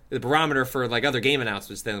the barometer for like other game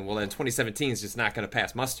announcements, then 2017 is just not going to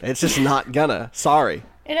pass muster. It's just not gonna. Sorry.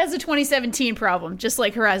 It has a 2017 problem, just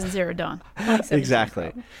like Horizon Zero Dawn.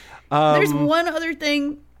 Exactly. There's one other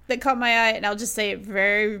thing that caught my eye, and I'll just say it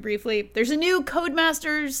very briefly. There's a new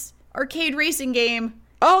Codemasters arcade racing game.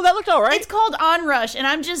 Oh, that looked all right. It's called Onrush, and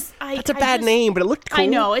That's a bad name, but it looked cool. I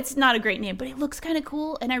know, it's not a great name, but it looks kind of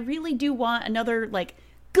cool, and I really do want another, like,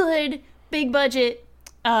 good, big-budget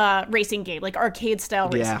racing game, like arcade-style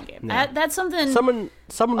racing game. Yeah. That's something...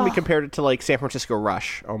 Someone we compared it to, like, San Francisco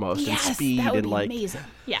Rush, almost, yes, in speed that would and, be like... amazing.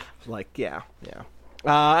 Yeah. Like, yeah.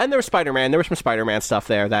 And there was Spider-Man. There was some Spider-Man stuff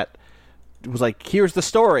there that was like, here's the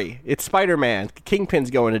story. It's Spider-Man.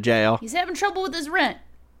 Kingpin's going to jail. He's having trouble with his rent,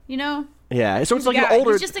 Yeah, so it's like an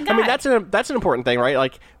older... He's just a guy. I mean, that's an important thing, right?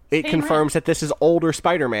 Like, it confirms that this is older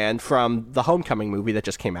Spider-Man from the Homecoming movie that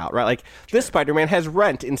just came out, right? Like, this Spider-Man has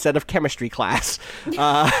rent instead of chemistry class.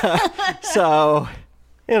 So,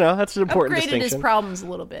 that's an important distinction. Upgraded his problems a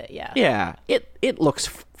little bit, yeah. Yeah, it looks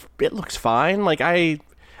fine. Like,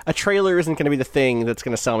 a trailer isn't going to be the thing that's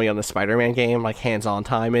going to sell me on the Spider-Man game like hands-on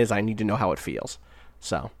time is. I need to know how it feels.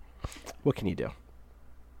 So, what can you do?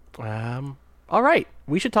 All right,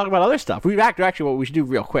 we should talk about other stuff. Actually, what we should do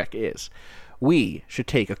real quick is we should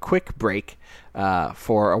take a quick break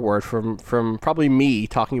for a word from probably me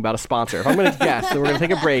talking about a sponsor. If I'm going to guess, then we're going to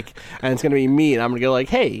take a break, and it's going to be me, and I'm going to go like,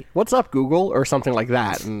 hey, what's up, Google, or something like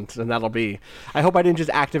that, and that'll be... I hope I didn't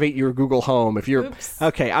just activate your Google Home. If you're... Oops.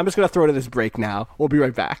 Okay, I'm just going to throw to this break now. We'll be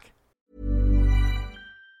right back.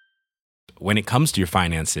 When it comes to your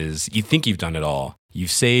finances, you think you've done it all. You've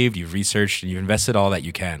saved, you've researched, and you've invested all that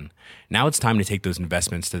you can. Now it's time to take those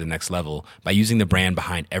investments to the next level by using the brand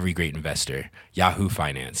behind every great investor, Yahoo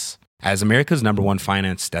Finance. As America's #1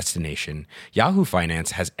 finance destination, Yahoo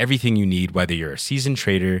Finance has everything you need, whether you're a seasoned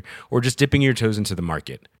trader or just dipping your toes into the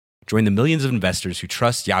market. Join the millions of investors who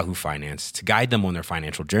trust Yahoo Finance to guide them on their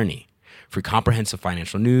financial journey. For comprehensive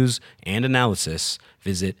financial news and analysis,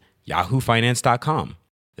 visit yahoofinance.com,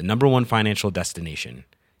 the #1 financial destination,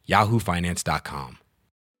 yahoofinance.com.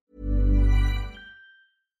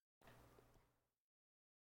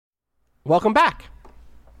 Welcome back.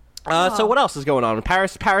 So what else is going on in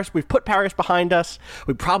Paris? We've put Paris behind us.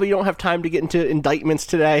 We probably don't have time to get into indictments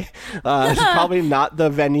today. It's probably not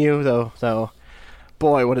the venue, though. So,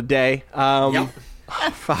 boy, what a day.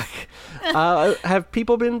 Fuck. Have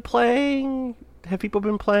people been playing?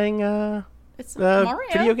 It's Mario.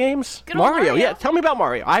 Video games? Good old Mario. Yeah. Tell me about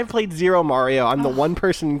Mario. I've played zero Mario. I'm the one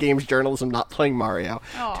person in games journalism not playing Mario.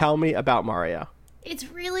 Tell me about Mario.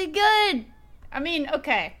 It's really good. I mean,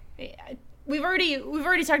 okay. We've already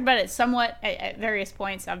talked about it somewhat at various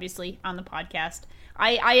points, obviously, on the podcast.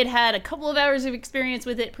 I had a couple of hours of experience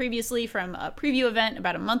with it previously from a preview event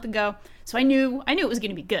about a month ago, so I knew it was going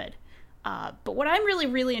to be good. But what I'm really,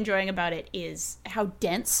 really enjoying about it is how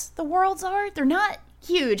dense the worlds are. They're not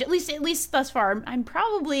huge, at least thus far. I'm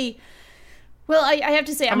probably... Well, I have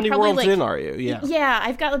to say, how many worlds in are you? Yeah,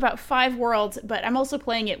 I've got about 5 worlds, but I'm also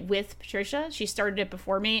playing it with Patricia. She started it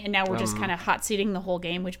before me, and now we're just kind of hot seating the whole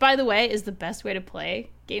game, which, by the way, is the best way to play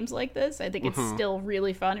games like this. I think it's still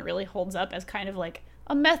really fun. It really holds up as kind of like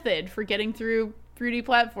a method for getting through 3D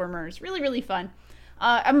platformers. Really, really fun.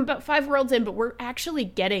 I'm about 5 worlds in, but we're actually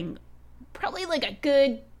getting probably like a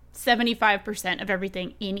good 75% of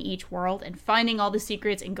everything in each world, and finding all the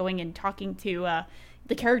secrets and going and talking to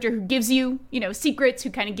the character who gives you, secrets, who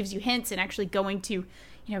kind of gives you hints, and actually going to,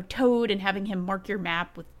 Toad and having him mark your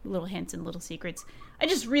map with little hints and little secrets. I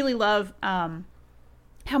just really love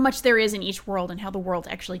how much there is in each world, and how the worlds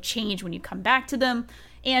actually change when you come back to them,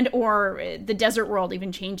 and or the desert world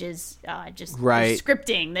even changes just the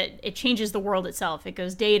scripting, that it changes the world itself. It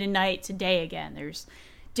goes day to night to day again. There's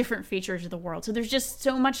different features of the world. So there's just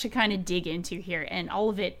so much to kind of dig into here, and all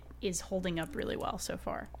of it is holding up really well so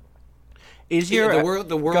far. Is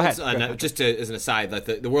the world's just as an aside, like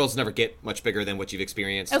the worlds never get much bigger than what you've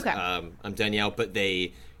experienced. Okay. I'm Danielle, but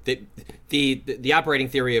the operating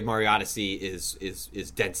theory of Mario Odyssey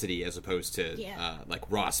is density as opposed to like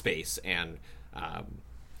raw space, and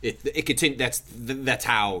it continue. That's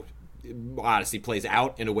how Odyssey plays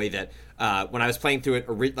out in a way that when I was playing through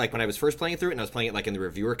it, like when I was first playing through it, and I was playing it like in the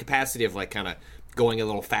reviewer capacity of like kind of going a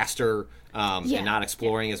little faster and not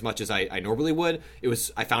exploring as much as I normally would,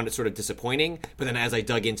 I found it sort of disappointing. But then as I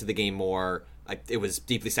dug into the game more, it was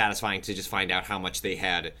deeply satisfying to just find out how much they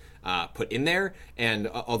had put in there. And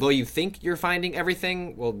although you think you're finding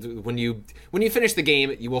everything, well, when you finish the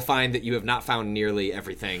game, you will find that you have not found nearly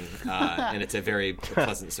everything, and it's a very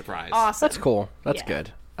pleasant surprise. Awesome. That's cool. That's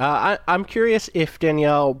good. I'm curious if,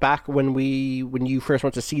 Danielle, back when you first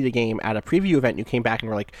went to see the game at a preview event, you came back and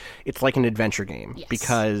were like, it's like an adventure game. Yes.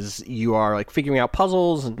 Because you are like figuring out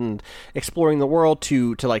puzzles and exploring the world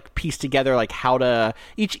to like piece together like how to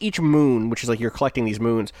each moon, which is like you're collecting these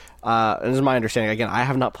moons. And this is my understanding. Again, I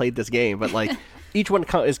have not played this game, but like each one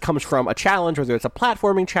comes from a challenge, whether it's a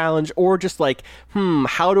platforming challenge or just like,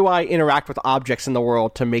 how do I interact with objects in the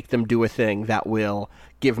world to make them do a thing that will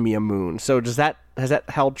give me a moon? So has that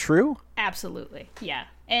held true? Absolutely, yeah.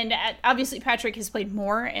 And obviously Patrick has played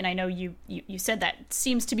more, and I know you said that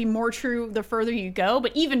seems to be more true the further you go,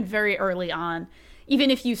 but even very early on,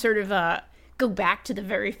 even if you sort of go back to the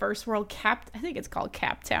very first world, I think it's called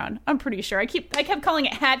Cap Town. I'm pretty sure. I kept calling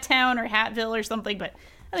it Hat Town or Hatville or something, but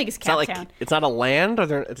I think it's Cap Town. It's not a land,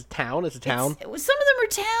 or it's a town. It's a town. Some of them are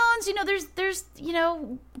towns. There's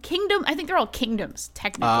kingdom. I think they're all kingdoms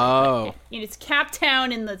technically. Oh, it's Cap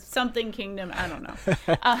Town in the something kingdom. I don't know.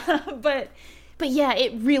 But yeah,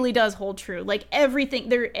 it really does hold true. Like everything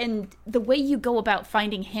there, and the way you go about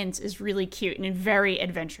finding hints is really cute and very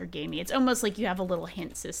adventure gamey. It's almost like you have a little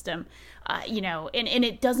hint system, and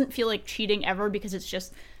it doesn't feel like cheating ever, because it's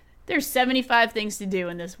just, there's 75 things to do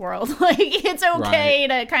in this world. Like, it's okay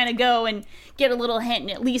to kind of go and get a little hint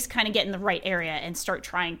and at least kind of get in the right area and start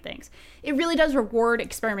trying things. It really does reward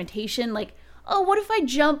experimentation. Like, oh, what if I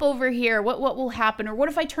jump over here? What will happen? Or what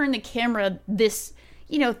if I turn the camera this,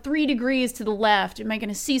 3 degrees to the left? Am I going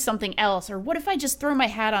to see something else? Or what if I just throw my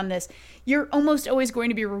hat on this? You're almost always going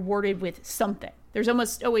to be rewarded with something. There's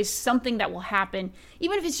almost always something that will happen,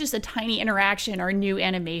 even if it's just a tiny interaction or a new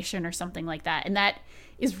animation or something like that. And that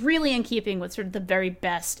is really in keeping with sort of the very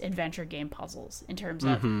best adventure game puzzles in terms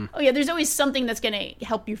of, there's always something that's going to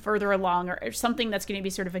help you further along, or something that's going to be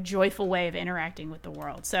sort of a joyful way of interacting with the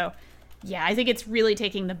world. So, yeah, I think it's really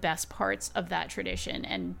taking the best parts of that tradition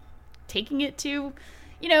and taking it to,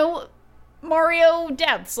 Mario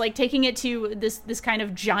depths, like taking it to this kind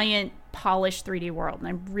of giant polished 3D world, and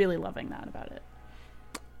I'm really loving that about it.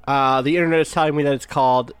 The internet is telling me that it's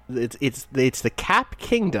called it's the Cap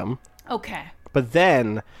Kingdom. Okay. But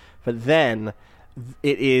then the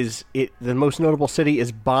most notable city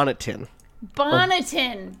is Bonneton.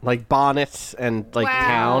 Bonneton. Like bonnet and like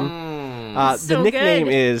Wow. town. So the nickname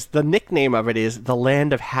good. the nickname of it is the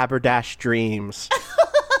Land of Haberdash Dreams.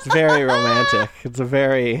 It's very romantic. It's a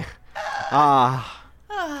very to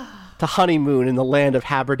honeymoon in the land of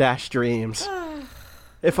Haberdash Dreams.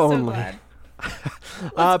 If So only. glad.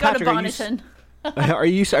 Let's Patrick, go to Bonneton. are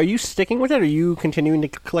you sticking with it? Are you continuing to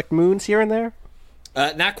collect moons here and there?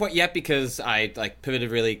 Not quite yet, because I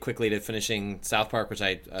pivoted really quickly to finishing South Park, which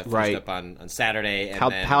I finished up on Saturday. And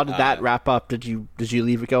How did that wrap up? Did you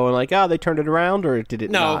leave it going like, oh, they turned it around, or did it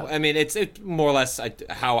No, not? I mean it's more or less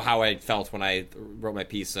how I felt when I wrote my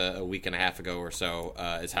piece a week and a half ago or so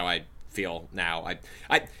is how I feel now.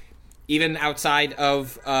 I even outside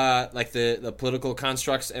of like the political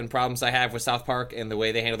constructs and problems I have with South Park and the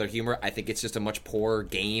way they handle their humor, I think it's just a much poorer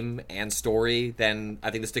game and story than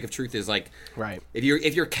I think the Stick of Truth is. Like, Right. If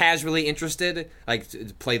you're casually interested,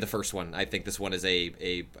 like, play the first one. I think this one is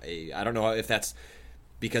a I don't know if that's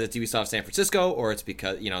because it's Ubisoft San Francisco, or it's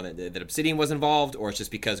because that Obsidian was involved, or it's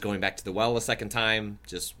just because going back to the well a second time,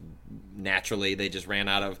 just naturally they just ran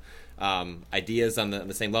out of ideas on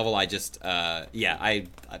the same level. I just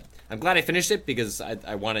I'm glad I finished it, because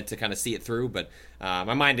I wanted to kind of see it through, but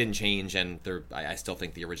my mind didn't change, and I still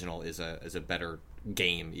think the original is a better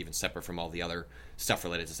game, even separate from all the other stuff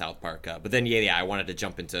related to South Park. But then I wanted to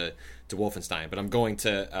jump into Wolfenstein, but I'm going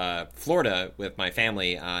to Florida with my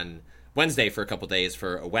family on Wednesday for a couple days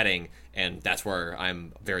for a wedding, and that's where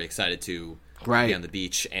I'm very excited to be on the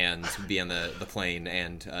beach and be on the plane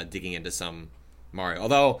and digging into some Mario.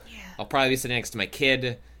 Although I'll probably be sitting next to my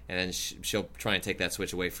kid, and then she'll try and take that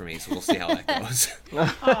Switch away from me, so we'll see how that goes.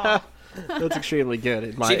 That's extremely good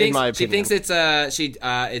in my opinion. She thinks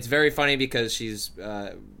it's very funny because she's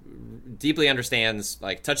deeply understands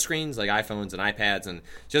like touchscreens, like iPhones and iPads, and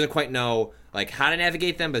she doesn't quite know like how to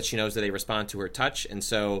navigate them, but she knows that they respond to her touch. And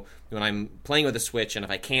so when I'm playing with the Switch, and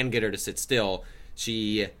if I can get her to sit still,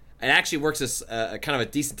 it actually works as a kind of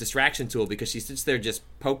a decent distraction tool, because she sits there just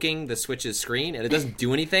poking the Switch's screen, and it doesn't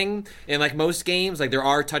do anything. In like most games, like there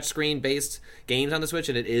are touchscreen based games on the Switch,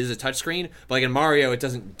 and it is a touchscreen, but like in Mario, it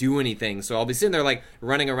doesn't do anything. So I'll be sitting there like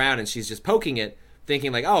running around, and she's just poking it,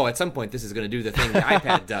 thinking like, oh, at some point this is going to do the thing the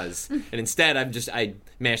iPad does. And instead, I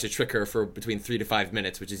managed to trick her for between 3 to 5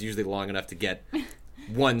 minutes, which is usually long enough to get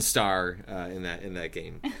 1 star in that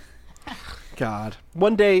game. God,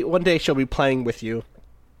 one day she'll be playing with you.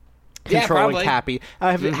 Yeah, Controlling probably. Cappy.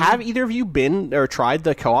 Have either of you been or tried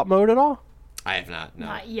the co-op mode at all? I have not. No.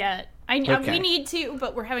 Not yet. Okay. We need to,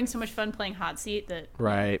 but we're having so much fun playing Hot Seat that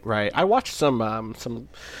Right. I watched some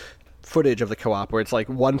footage of the co-op where it's like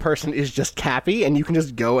one person is just Cappy, and you can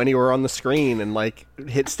just go anywhere on the screen and like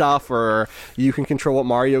hit stuff, or you can control what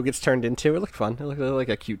Mario gets turned into. It looked fun. It looked like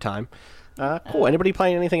a cute time. Cool. Anybody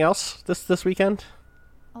playing anything else this weekend?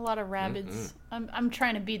 a lot of Rabbids. I'm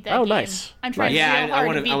trying to beat that Oh, game. nice. I'm trying real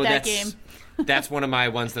hard to beat that game. That's one of my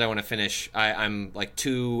ones that I want to finish. I'm like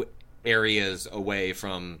 2 areas away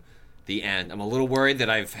from the end. I'm a little worried that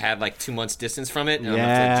I've had like 2 months distance from it, and I'm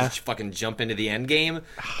going to just fucking jump into the end game.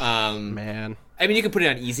 Man. I mean, you can put it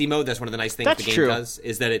on easy mode. That's one of the nice things That's the game true. does,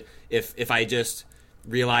 is that if I just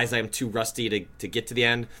realize I'm too rusty to get to the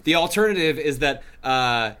end. The alternative is that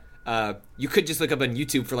you could just look up on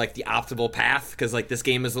YouTube for like the optimal path, because like this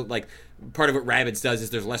game is like part of what Rabbids does is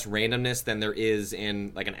there's less randomness than there is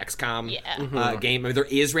in like an XCOM game. I mean, there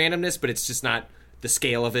is randomness, but it's just not. The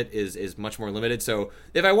scale of it is much more limited. So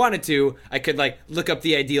if I wanted to, I could like look up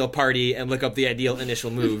the ideal party and look up the ideal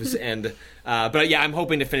initial moves. And but yeah, I'm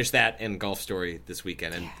hoping to finish that and Golf Story this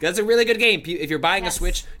weekend. And that's a really good game. If you're buying a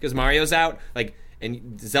Switch because Mario's out, like,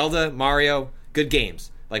 and Zelda, Mario, good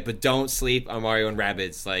games. Like, but don't sleep on Mario and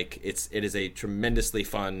Rabbids. Like, it is a tremendously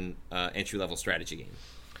fun entry level strategy game.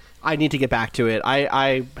 I need to get back to it.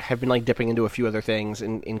 I have been like dipping into a few other things,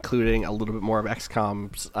 including a little bit more of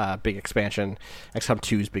XCOM's big expansion, XCOM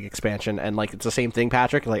 2's big expansion, and like it's the same thing,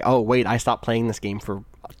 Patrick. Like, oh wait, I stopped playing this game for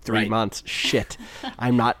 3 months. Shit,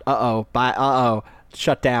 I'm not.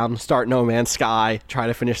 Shut down, start No Man's Sky, try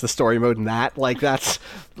to finish the story mode in that. Like, that's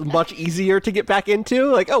much easier to get back into.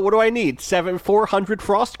 Like, oh, what do I need? 400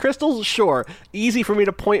 frost crystals? Sure. Easy for me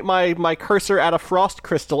to point my cursor at a frost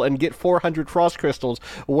crystal and get 400 frost crystals.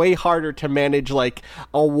 Way harder to manage, like,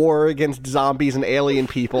 a war against zombies and alien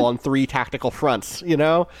people on 3 tactical fronts, you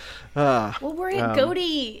know? Well, we're at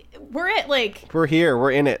Goaty. We're at, like... We're here.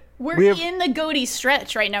 We're in it. We're in the Goaty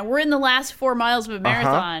stretch right now. We're in the last 4 miles of a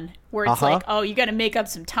marathon where it's like, oh, you got to make up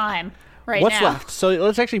some time right What's now. left? So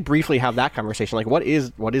let's actually briefly have that conversation. Like, what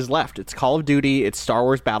is left? It's Call of Duty. It's Star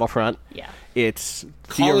Wars Battlefront. Yeah. It's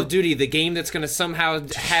Call of Duty, the game that's going to somehow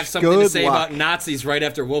have something to Good say luck. about Nazis right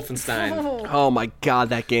after Wolfenstein. Oh my god,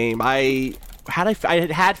 that game! I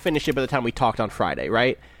had finished it by the time we talked on Friday,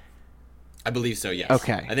 right? I believe so, yes.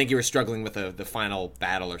 Okay. I think you were struggling with the final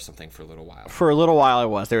battle or something for a little while. For a little while, I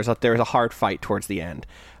was. There was a hard fight towards the end.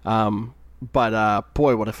 But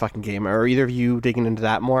boy, what a fucking game! Are either of you digging into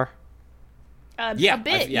that more? Yeah, a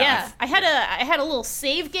bit. yeah, I had a little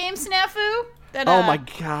save game snafu. That, Oh my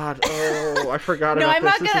god! Oh, I forgot No, about I'm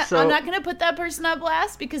this. not This gonna. is so... I'm not gonna put that person on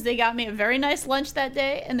blast because they got me a very nice lunch that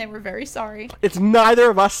day, and they were very sorry. It's neither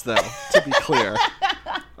of us, though. To be clear,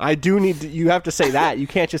 I do need to, you have to say that. You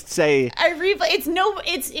can't just say. I replay.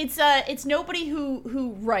 It's nobody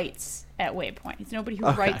who writes at Waypoint. It's nobody who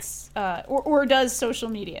writes or does social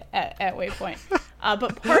media at Waypoint.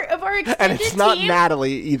 But part of our extended And it's not team,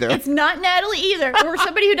 Natalie either. It's not Natalie either, or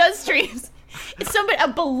somebody who does streams. It's a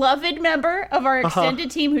beloved member of our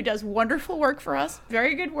extended team who does wonderful work for us,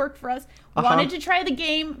 very good work for us. Wanted to try the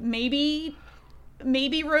game, maybe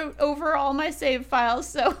wrote over all my save files,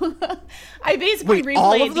 so I basically Wait, replayed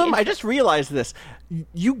all of the them? I intro. just realized this.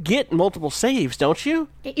 You get multiple saves, don't you?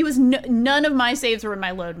 It was none of my saves were in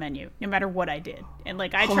my load menu, no matter what I did, and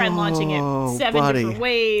like I tried launching it 7 buddy. different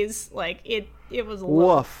ways. Like it was a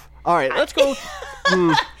lot. Woof. All right, let's go.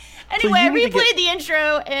 Anyway, I you need to replayed get- the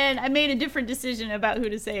intro and I made a different decision about who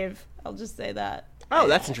to save. I'll just say that. Oh,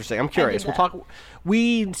 that's interesting. I'm curious. We'll that. talk.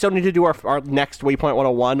 We still need to do our next Waypoint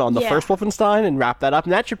 101 on the Yeah. first Wolfenstein and wrap that up.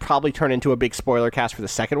 And that should probably turn into a big spoiler cast for the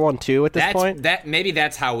second one too. At this point, Maybe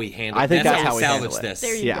that's how we handle. I think that's how we we handle salvage it. this.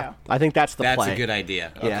 There you yeah, go. I think that's the That's play. a good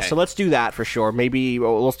idea. Yeah, Okay. so let's do that for sure. Maybe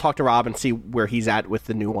let's talk to Rob and see where he's at with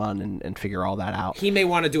the new one and figure all that out. He may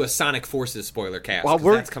want to do a Sonic Forces spoiler cast. Well,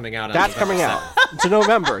 'cause that's coming out. On That's November coming out. 7th.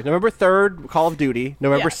 It's November 3rd, Call of Duty.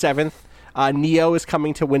 November Yeah. 7th, Neo is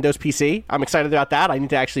coming to Windows PC. I'm excited about that. I need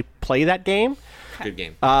to actually play that game. Good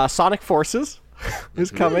game. Sonic Forces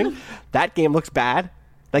is coming. That game looks bad.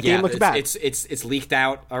 That game looks bad. It's leaked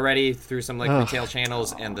out already through some like retail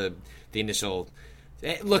channels and the initial.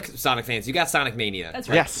 Look, Sonic fans, you got Sonic Mania. That's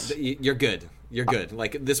right. Yes. You're good. You're good.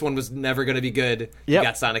 Like this one was never going to be good. You Yep.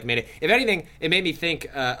 got Sonic Mania. If anything, it made me think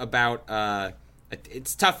about.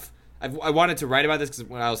 It's tough. I wanted to write about this because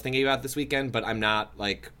when I was thinking about it this weekend, but I'm not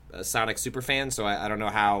like a Sonic super fan, so I don't know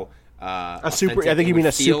how. a super. I think you mean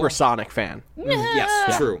a super Sonic fan.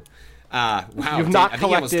 Yes, true. Wow, You've not I think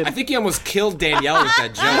he almost- collected- I think he almost killed Danielle with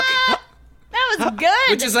that joke. That was good.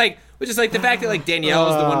 Which is like the fact that like Danielle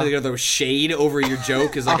is the one to throw shade over your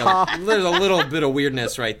joke is like there's a little bit of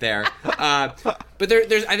weirdness right there. But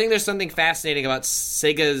there's I think there's something fascinating about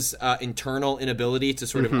Sega's internal inability to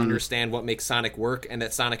sort of understand what makes Sonic work, and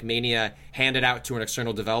that Sonic Mania handed out to an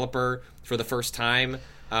external developer for the first time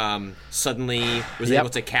suddenly was Yep. able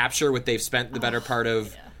to capture what they've spent the better part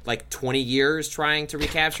of like 20 years trying to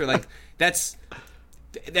recapture. Like that's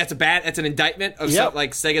an indictment of Yep.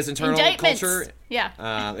 like Sega's internal Indictments. culture.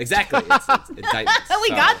 Yeah. Exactly. It's indictments. We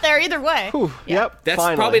So got there either way. Whew, Yep. That's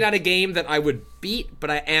finally. probably not a game that I would beat, but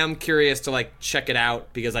I am curious to like check it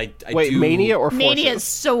out because I Wait, do Mania or Forces? Mania is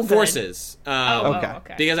so good. Forces.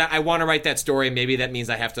 Okay. Because I want to write that story. Maybe that means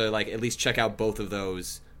I have to like at least check out both of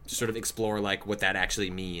those to sort of explore like what that actually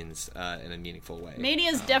means in a meaningful way. Mania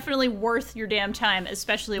is definitely worth your damn time,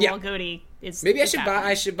 especially Yeah. while Goaty is. Maybe I is should happening. buy.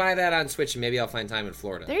 I should buy that on Switch, and maybe I'll find time in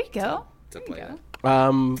Florida. There you go. To There play you that.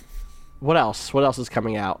 go. What else? What else is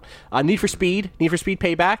coming out? Need for Speed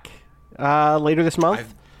Payback later this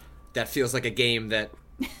month. That feels like a game that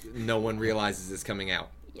no one realizes is coming out.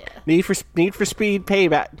 Yeah. Need for Speed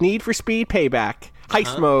Payback. Need for Speed Payback.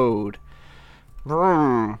 Heist mode.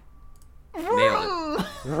 Vroom. Nailed it.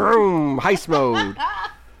 Vroom. Heist mode.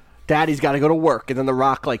 Daddy's got to go to work, and then The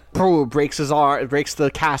Rock like breaks his arm, breaks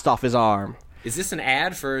the cast off his arm. Is this an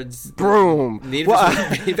ad for? Boom. Need for Well,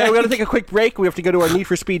 Speed we're Payback? going to take a quick break. We have to go to our Need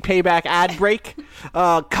for Speed Payback ad break.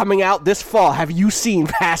 Coming out this fall. Have you seen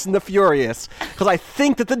Fast and the Furious? Because I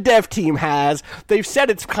think that the dev team has. They've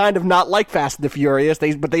said it's kind of not like Fast and the Furious,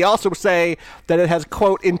 but they also say that it has,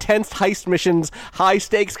 quote, intense heist missions,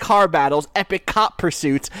 high-stakes car battles, epic cop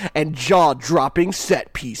pursuits, and jaw-dropping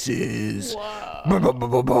set pieces.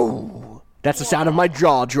 Boom. That's the sound of my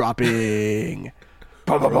jaw dropping.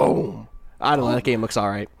 Boom. I don't know. That game looks all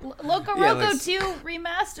right. Loco Yeah, Roco let's- 2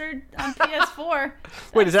 remastered on PS4.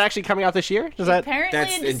 Wait, is it actually coming out this year? Does that? Apparently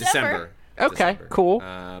That's in December. Okay, cool.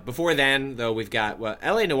 Before then, though, we've got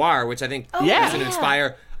LA Noire, which I think yeah. is going to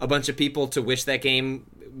inspire a bunch of people to wish that game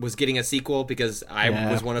was getting a sequel because I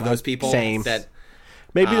was one of those people same. that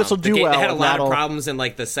Maybe this will do well. It had a lot that'll- of problems in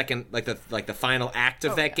like the second, like the final act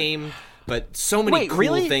of that game, but so many Wait, cool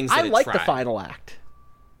really? things. I That like it the tried. final act.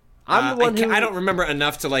 I'm the one who I don't remember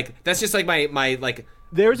enough to like. That's just like my like.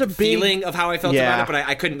 There's a big feeling of how I felt Yeah. about it, but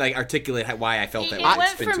I couldn't like articulate why I felt that It way. went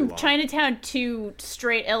It's been too from long. Chinatown to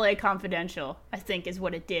straight LA Confidential, I think is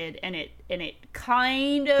what it did, and it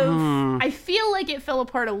kind of I feel like it fell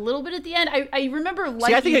apart a little bit at the end. I remember liking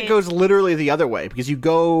See, I think it goes literally the other way because you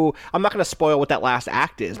go. I'm not going to spoil what that last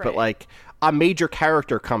act is, but Right. like a major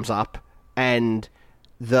character comes up and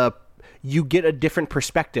you get a different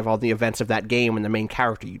perspective on the events of that game and the main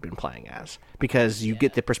character you've been playing as because you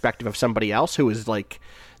get the perspective of somebody else who is like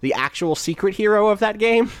the actual secret hero of that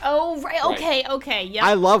game. Oh right, okay, yeah.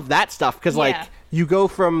 I love that stuff because like Yeah. you go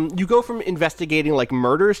from investigating like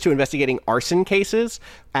murders to investigating arson cases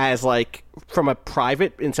as like from a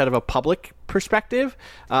private instead of a public perspective,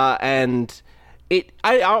 and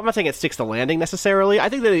I'm not saying it sticks the landing necessarily. I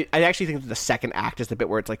actually think that the second act is the bit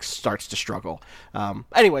where it's like starts to struggle.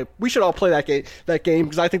 Anyway, we should all play that game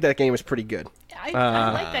because I think that game is pretty good. I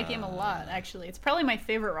like that game a lot, actually. It's probably my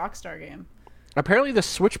favorite Rockstar game. Apparently, the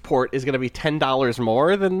Switch port is going to be $10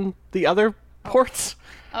 more than the other ports.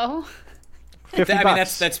 Oh, $50. I mean,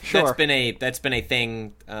 that's Sure. been a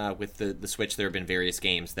thing with the Switch. There have been various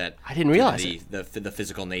games that I didn't realize the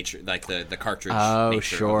physical nature, like the cartridge Oh,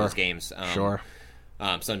 nature sure. of those games. Sure.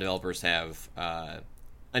 Some developers have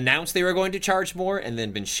announced they were going to charge more and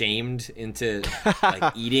then been shamed into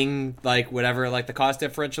like eating like whatever like the cost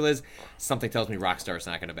differential is. Something tells me Rockstar's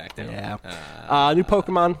not going to back down. Yeah. New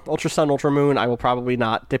Pokemon, Ultra Sun, Ultra Moon. I will probably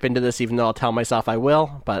not dip into this, even though I'll tell myself I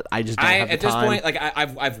will. But I just don't have the at this time. point, like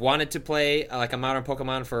I've wanted to play like a modern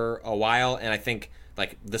Pokemon for a while, and I think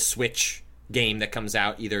like the Switch game that comes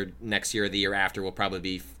out either next year or the year after will probably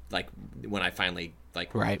be like when I finally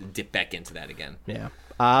like Right. dip back into that again. Yeah.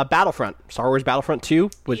 Battlefront, Star Wars Battlefront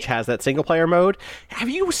 2, which has that single player mode. Have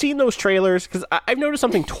you seen those trailers? Because I've noticed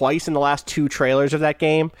something twice in the last 2 trailers of that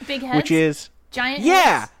game. Big heads? Which is giant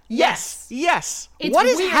yeah, heads? yes. It's What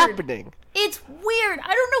is weird. happening? It's weird.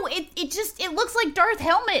 I don't know. It looks like Darth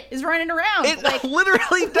Helmet is running around. It like,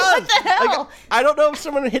 literally does. What the hell? Like, I don't know if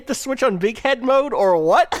someone hit the switch on big head mode or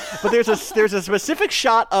what, but there's a specific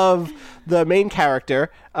shot of the main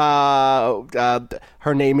character.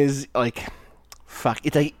 Her name is like. Fuck,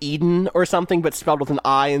 it's like Eden or something, but spelled with an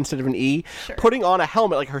I instead of an E. Sure. Putting on a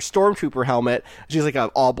helmet, like her stormtrooper helmet. She's like a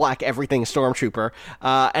all black everything stormtrooper,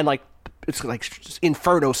 and like it's like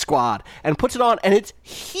Inferno Squad, and puts it on, and it's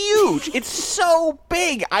huge. It's so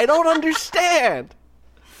big. I don't understand.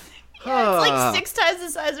 it's like 6 times the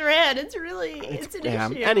size of her head. It's an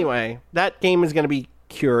issue. Anyway, that game is going to be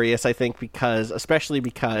curious, I think, especially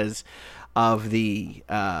because of the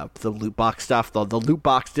loot box stuff, the loot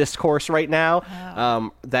box discourse right now.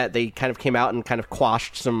 That they kind of came out and kind of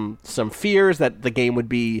quashed some fears that the game would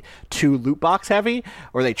be too loot box heavy,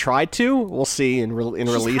 or they tried to. We'll see in release.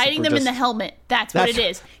 She's hiding them in the helmet. That's what it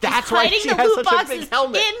is. That's She's why hiding she the has loot such a boxes big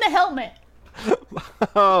helmet. in the helmet.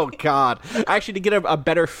 Oh God! Actually, to get a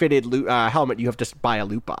better fitted helmet, you have to buy a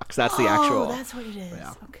loot box. That's the actual. Oh, that's what it is.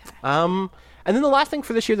 Okay. And then the last thing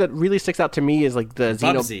for this year that really sticks out to me is like the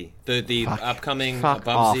Bubsy, the upcoming fuck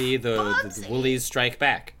Bubsy, the Woolies Strike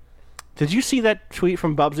Back. Did you see that tweet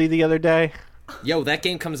from Bubsy the other day? Yo, that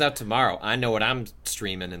game comes out tomorrow. I know what I'm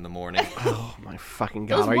streaming in the morning. Oh my fucking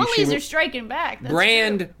God! Those Are you Woolies streaming? are striking back. That's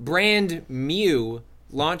true. brand Mew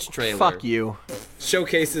launch trailer. Fuck you.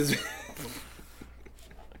 Showcases.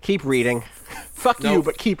 Keep reading. Fuck you, Nope.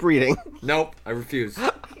 but keep reading. Nope, I refuse.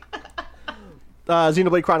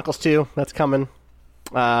 Xenoblade Chronicles 2, that's coming.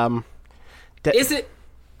 Is it?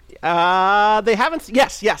 They haven't.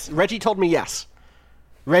 Yes. Reggie told me yes.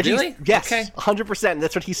 Reggie, Really? yes, Okay. 100%.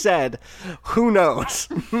 That's what he said. Who knows?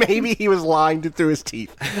 Maybe he was lying through his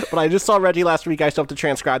teeth. But I just saw Reggie last week. I still have to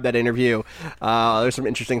transcribe that interview. There's some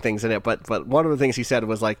interesting things in it. But one of the things he said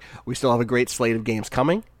was like, we still have a great slate of games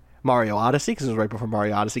coming. Mario Odyssey, because it was right before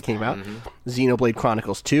Mario Odyssey came out. Xenoblade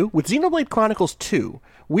Chronicles 2. With Xenoblade Chronicles 2,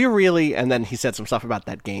 we really... And then he said some stuff about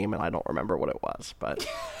that game, and I don't remember what it was. But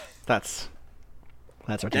that's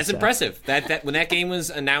what he That's said. impressive. That when that game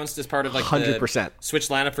was announced as part of like 100%. the Switch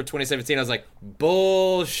lineup for 2017, I was like,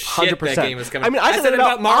 bullshit. 100%. That game is coming. I mean, I said it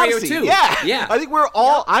about Mario Odyssey. too. Yeah. I think we're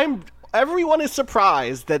all. Everyone is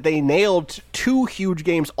surprised that they nailed 2 huge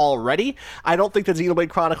games already. I don't think that Xenoblade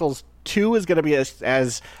Chronicles 2 is going to be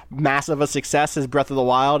as massive a success as Breath of the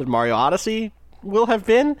Wild and Mario Odyssey will have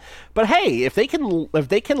been. But hey, if they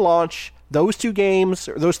can launch those 2 games,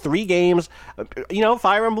 or those 3 games,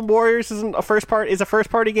 Fire Emblem Warriors is a first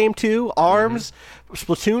party game too. ARMS,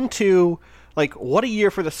 Splatoon 2. like, what a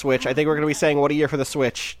year for the Switch. I think we're going to be saying what a year for the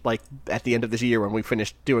Switch, like, at the end of this year when we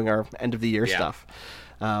finish doing our end of the year stuff.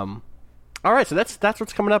 All right, so that's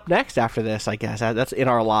what's coming up next after this, I guess. That's in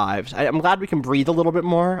our lives. I'm glad we can breathe a little bit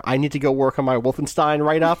more. I need to go work on my Wolfenstein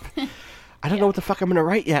write-up. I don't know what the fuck I'm going to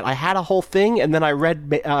write yet. I had a whole thing, and then I read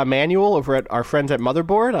Manuel over at our friends at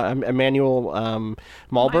Motherboard. Emmanuel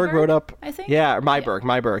Malberg wrote up... I think? Yeah,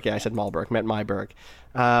 Myberg. Yeah, I said Malberg. Meant Myberg.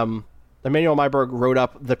 Emmanuel Myberg wrote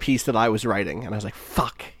up the piece that I was writing, and I was like,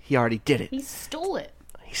 fuck, he already did it. He stole it.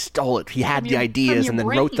 He stole it. He had the your ideas and then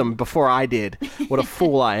wrote brain. them before I did. What a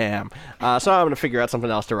fool I am. So I'm going to figure out something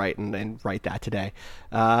else to write and write that today.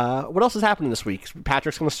 What else is happening this week?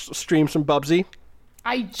 Patrick's going to stream some Bubsy.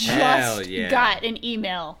 I just got an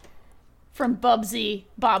email from Bubsy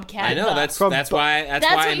Bobcat. I know, that's why That's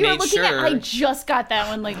I what you were made looking sure. at. I just got that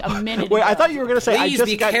one like a minute Wait, ago. I thought you were going to say I Please just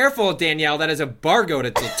be got... careful, Danielle. That is embargoed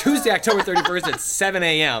until Tuesday, October 31st at 7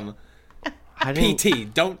 a.m. I didn't,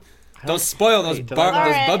 PT. Don't spoil those did I- those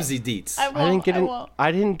Alright. Bubsy deets. I won't.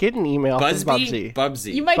 I didn't get an email from Bubsy? Bubsy.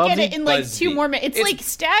 Bubsy. You might get it Bubsy? in like Bubsy. 2 more minutes. It's like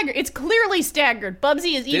staggered. It's clearly staggered.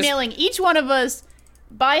 Bubsy is emailing each one of us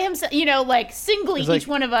by himself, like singly It's like- each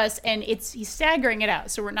one of us, and he's staggering it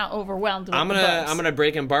out so we're not overwhelmed with I'm the bugs. gonna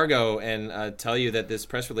break embargo and tell you that this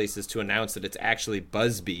press release is to announce that it's actually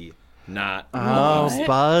Busby, not Oh, Bubsy.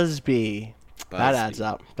 Busby. That Busby.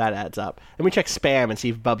 adds up. Let me check spam and see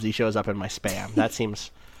if Bubsy shows up in my spam. That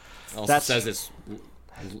seems... Also says it's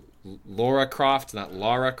Laura Croft, not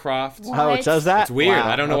Lara Croft. Oh, it says that? It's weird. Wow,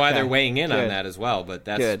 I don't know why okay. they're weighing in on Good. that as well, but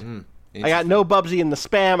that's Good. I got no Bubsy in the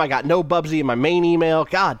spam. I got no Bubsy in my main email.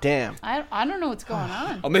 God damn. I don't know what's going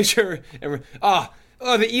on. I'll make sure.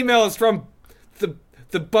 The email is from the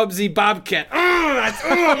Bubsy Bobcat.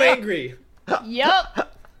 I'm angry.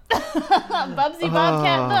 Yup. Bubsy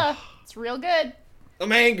Bobcat. It's real good.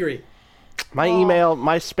 I'm angry. My email,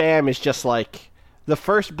 my spam is just like the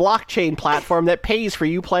first blockchain platform that pays for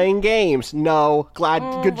you playing games. No,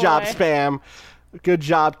 good job, boy. spam. Good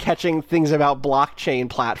job catching things about blockchain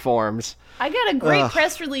platforms. I got a great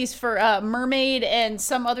press release for Mermaid and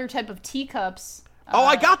some other type of teacups. Oh,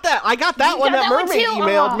 I got that. I got that you one got that that one Mermaid too?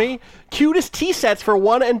 emailed Oh. me. Cutest tea sets for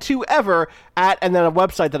 1 and 2 ever and then a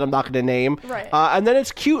website that I'm not going to name. Right. And then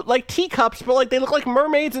it's cute like teacups, but like they look like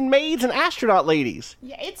mermaids and maids and astronaut ladies.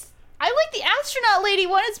 Yeah, I like the astronaut lady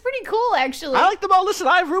one. It's pretty cool, actually. I like them all. Listen,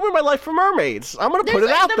 I've ruined my life for mermaids. I'm going to put it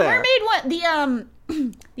out the there. mermaid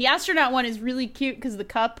one. The astronaut one is really cute because the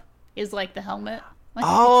cup is like the helmet. Like,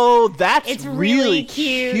 Oh, that's it's really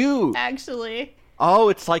cute, actually. Oh,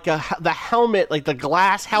 it's like the helmet, like the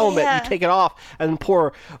glass helmet. Yeah. You take it off and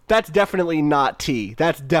pour. That's definitely not tea.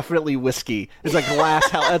 That's definitely whiskey. It's a glass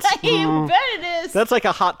helmet. You bet it is. That's like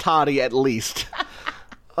a hot toddy at least.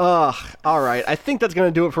 Ugh. All right. I think that's going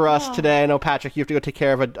to do it for us today. I know, Patrick, you have to go take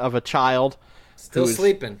care of a child. Still who's-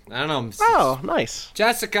 sleeping. I don't know. Oh, nice.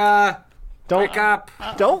 Jessica, wake up.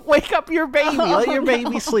 Don't wake up your baby. Let your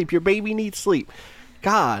baby sleep. Your baby needs sleep.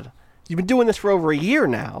 God, you've been doing this for over a year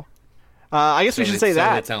now. I guess we should say So they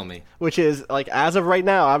that. tell me. Which is, like, as of right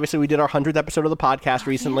now, obviously we did our 100th episode of the podcast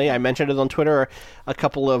recently. I mentioned it on Twitter a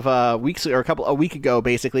couple of weeks, or a week ago,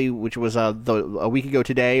 basically, which was a week ago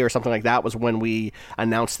today or something like that was when we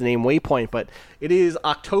announced the name Waypoint. But it is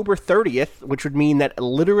October 30th, which would mean that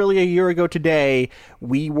literally a year ago today,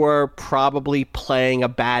 we were probably playing a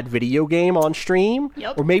bad video game on stream.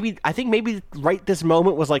 Yep. Or I think maybe right this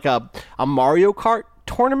moment was like a Mario Kart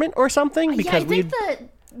tournament or something. Because yeah, I think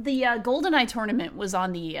the GoldenEye tournament was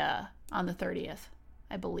on the 30th,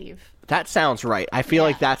 I believe. That sounds right. I feel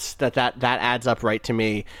like that adds up right to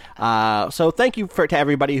me. So thank you to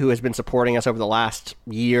everybody who has been supporting us over the last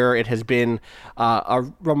year. It has been a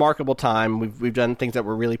remarkable time. We've done things that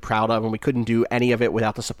we're really proud of, and we couldn't do any of it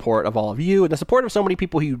without the support of all of you and the support of so many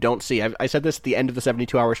people who you don't see. I said this at the end of the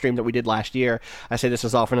 72-hour stream that we did last year. I say this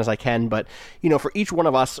as often as I can, but for each one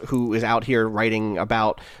of us who is out here writing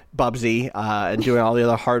about Bubsy and doing all the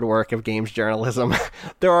other hard work of games journalism,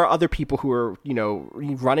 there are other people who are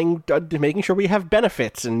running, making sure we have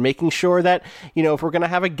benefits and making sure that if we're going to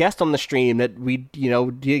have a guest on the stream that we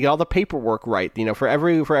get all the paperwork right. For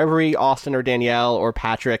every Austin or Danielle or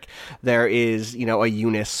Patrick, there is a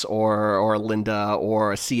Eunice or Linda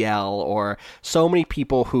or a CL or so many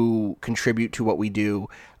people who contribute to what we do.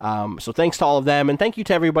 So thanks to all of them, and thank you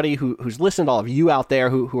to everybody who's listened, all of you out there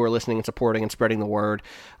who are listening and supporting and spreading the word.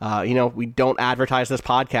 We don't advertise this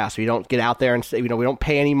podcast. We don't get out there and say, we don't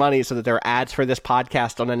pay any money so that there are ads for this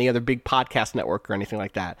podcast on any other big podcast network or anything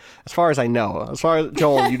like that. As far as I know. As far as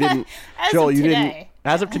Joel, you didn't. As Joel, of you today. didn't.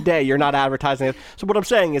 As of today, you're not advertising it. So what I'm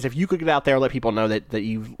saying is if you could get out there and let people know that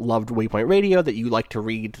you've loved Waypoint Radio, that you like to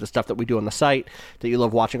read the stuff that we do on the site, that you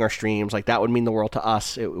love watching our streams, like that would mean the world to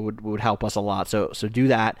us. It would help us a lot. So do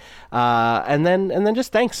that. And then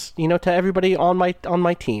just thanks, to everybody on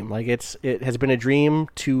my team. Like it has been a dream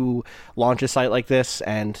to launch a site like this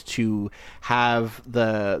and to have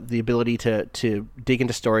the ability to dig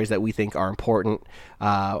into stories that we think are important.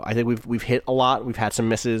 I think we've hit a lot. We've had some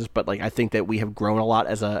misses, but I think that we have grown a lot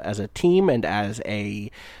as a team and as a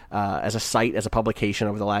site, as a publication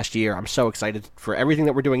over the last year. I'm so excited for everything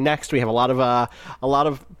that we're doing next. We have a lot of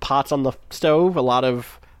pots on the stove, a lot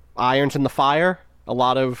of irons in the fire, a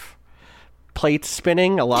lot of plates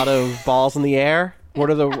spinning, a lot of balls in the air.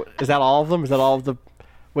 Is that all of them? Is that all of the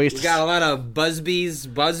ways? We got a lot of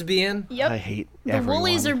buzzbeing. Yep. I hate the everyone.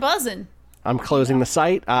 Woolies are buzzing. I'm closing the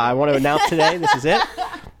site. I want to announce today, this is it.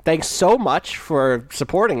 Thanks so much for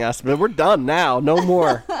supporting us, but we're done now. No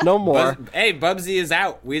more. No more. Hey, Bubsy is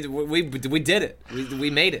out. We did it. We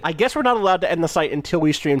made it. I guess we're not allowed to end the site until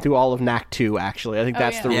we stream through all of NAC 2, actually. I think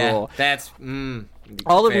that's the rule. That's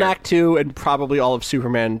all of fair. NAC 2 and probably all of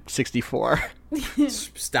Superman 64.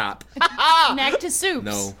 Stop. Knack to soups.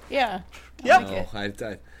 No. Yeah. Yep. No,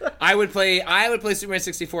 I would play Superman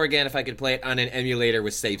 64 again if I could play it on an emulator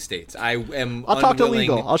with save states. I'll talk to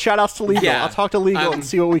Legal. I'll shout outs to Legal. Yeah. I'll talk to Legal and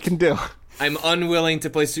see what we can do. I'm unwilling to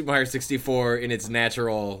play Super Mario 64 in its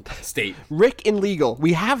natural state. Rick and Legal,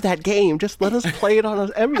 we have that game. Just let us play it on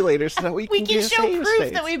an emulator so that we can show save proof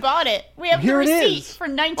states. that we bought it. We have Here the it receipt is. for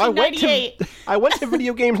 1998. I went to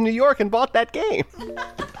Video Games New York and bought that game.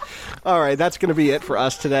 All right, that's going to be it for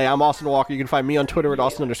us today. I'm Austin Walker. You can find me on Twitter at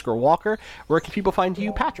Austin_Walker. Where can people find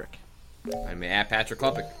you, Patrick? I'm at Patrick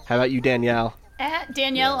Kluppick. How about you, Danielle? At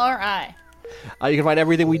Danielle R.I. You can find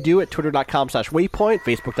everything we do at twitter.com/waypoint,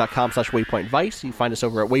 facebook.com/waypointvice. You can find us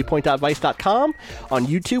over at waypoint.vice.com. On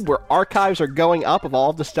YouTube, where archives are going up of all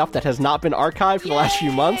of the stuff that has not been archived for the last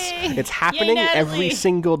few months. It's happening every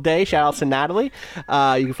single day. Shout out to Natalie.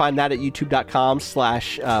 You can find that at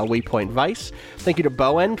youtube.com/waypointvice. Thank you to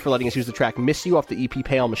Bowen for letting us use the track Miss You off the EP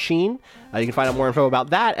Pale Machine. You can find out more info about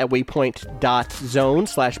that at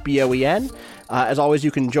waypoint.zone/BOEN. As always,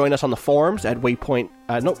 you can join us on the forums at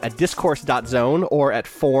at discourse.zone or at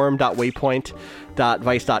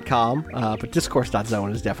forum.waypoint.vice.com. But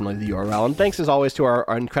discourse.zone is definitely the URL. And thanks as always to our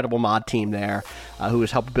incredible mod team there who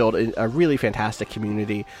has helped build a really fantastic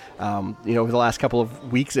community. Over the last couple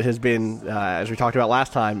of weeks, it has been, as we talked about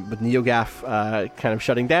last time, with NeoGAF kind of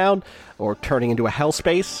shutting down or turning into a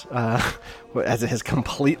hellspace, as it has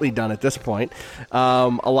completely done at this point.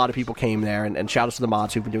 A lot of people came there, and shout out to the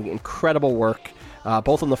mods who've been doing incredible work,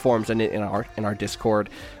 both on the forums and in our Discord.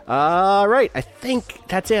 Right, I think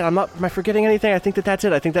that's it. Am I forgetting anything? I think that's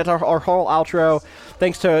it. I think that's our whole outro.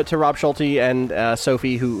 Thanks to Rob Schulte and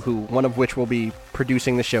Sophie, who one of which will be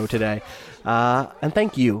producing the show today. And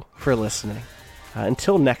thank you for listening.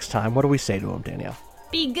 Until next time, what do we say to him, Danielle?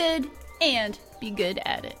 Be good and be good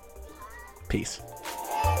at it. Peace.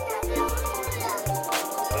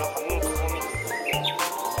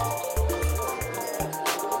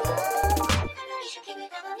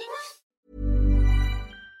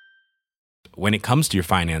 When it comes to your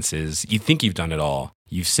finances, you think you've done it all.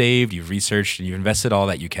 You've saved, you've researched, and you've invested all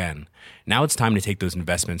that you can. Now it's time to take those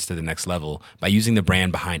investments to the next level by using the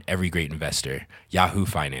brand behind every great investor, Yahoo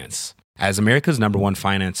Finance. As America's #1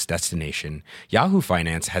 finance destination, Yahoo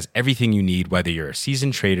Finance has everything you need, whether you're a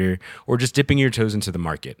seasoned trader or just dipping your toes into the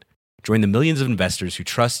market. Join the millions of investors who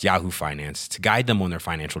trust Yahoo Finance to guide them on their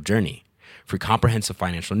financial journey. For comprehensive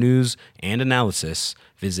financial news and analysis,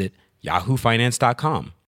 visit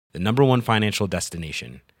yahoofinance.com, the #1 financial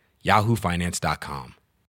destination, yahoofinance.com.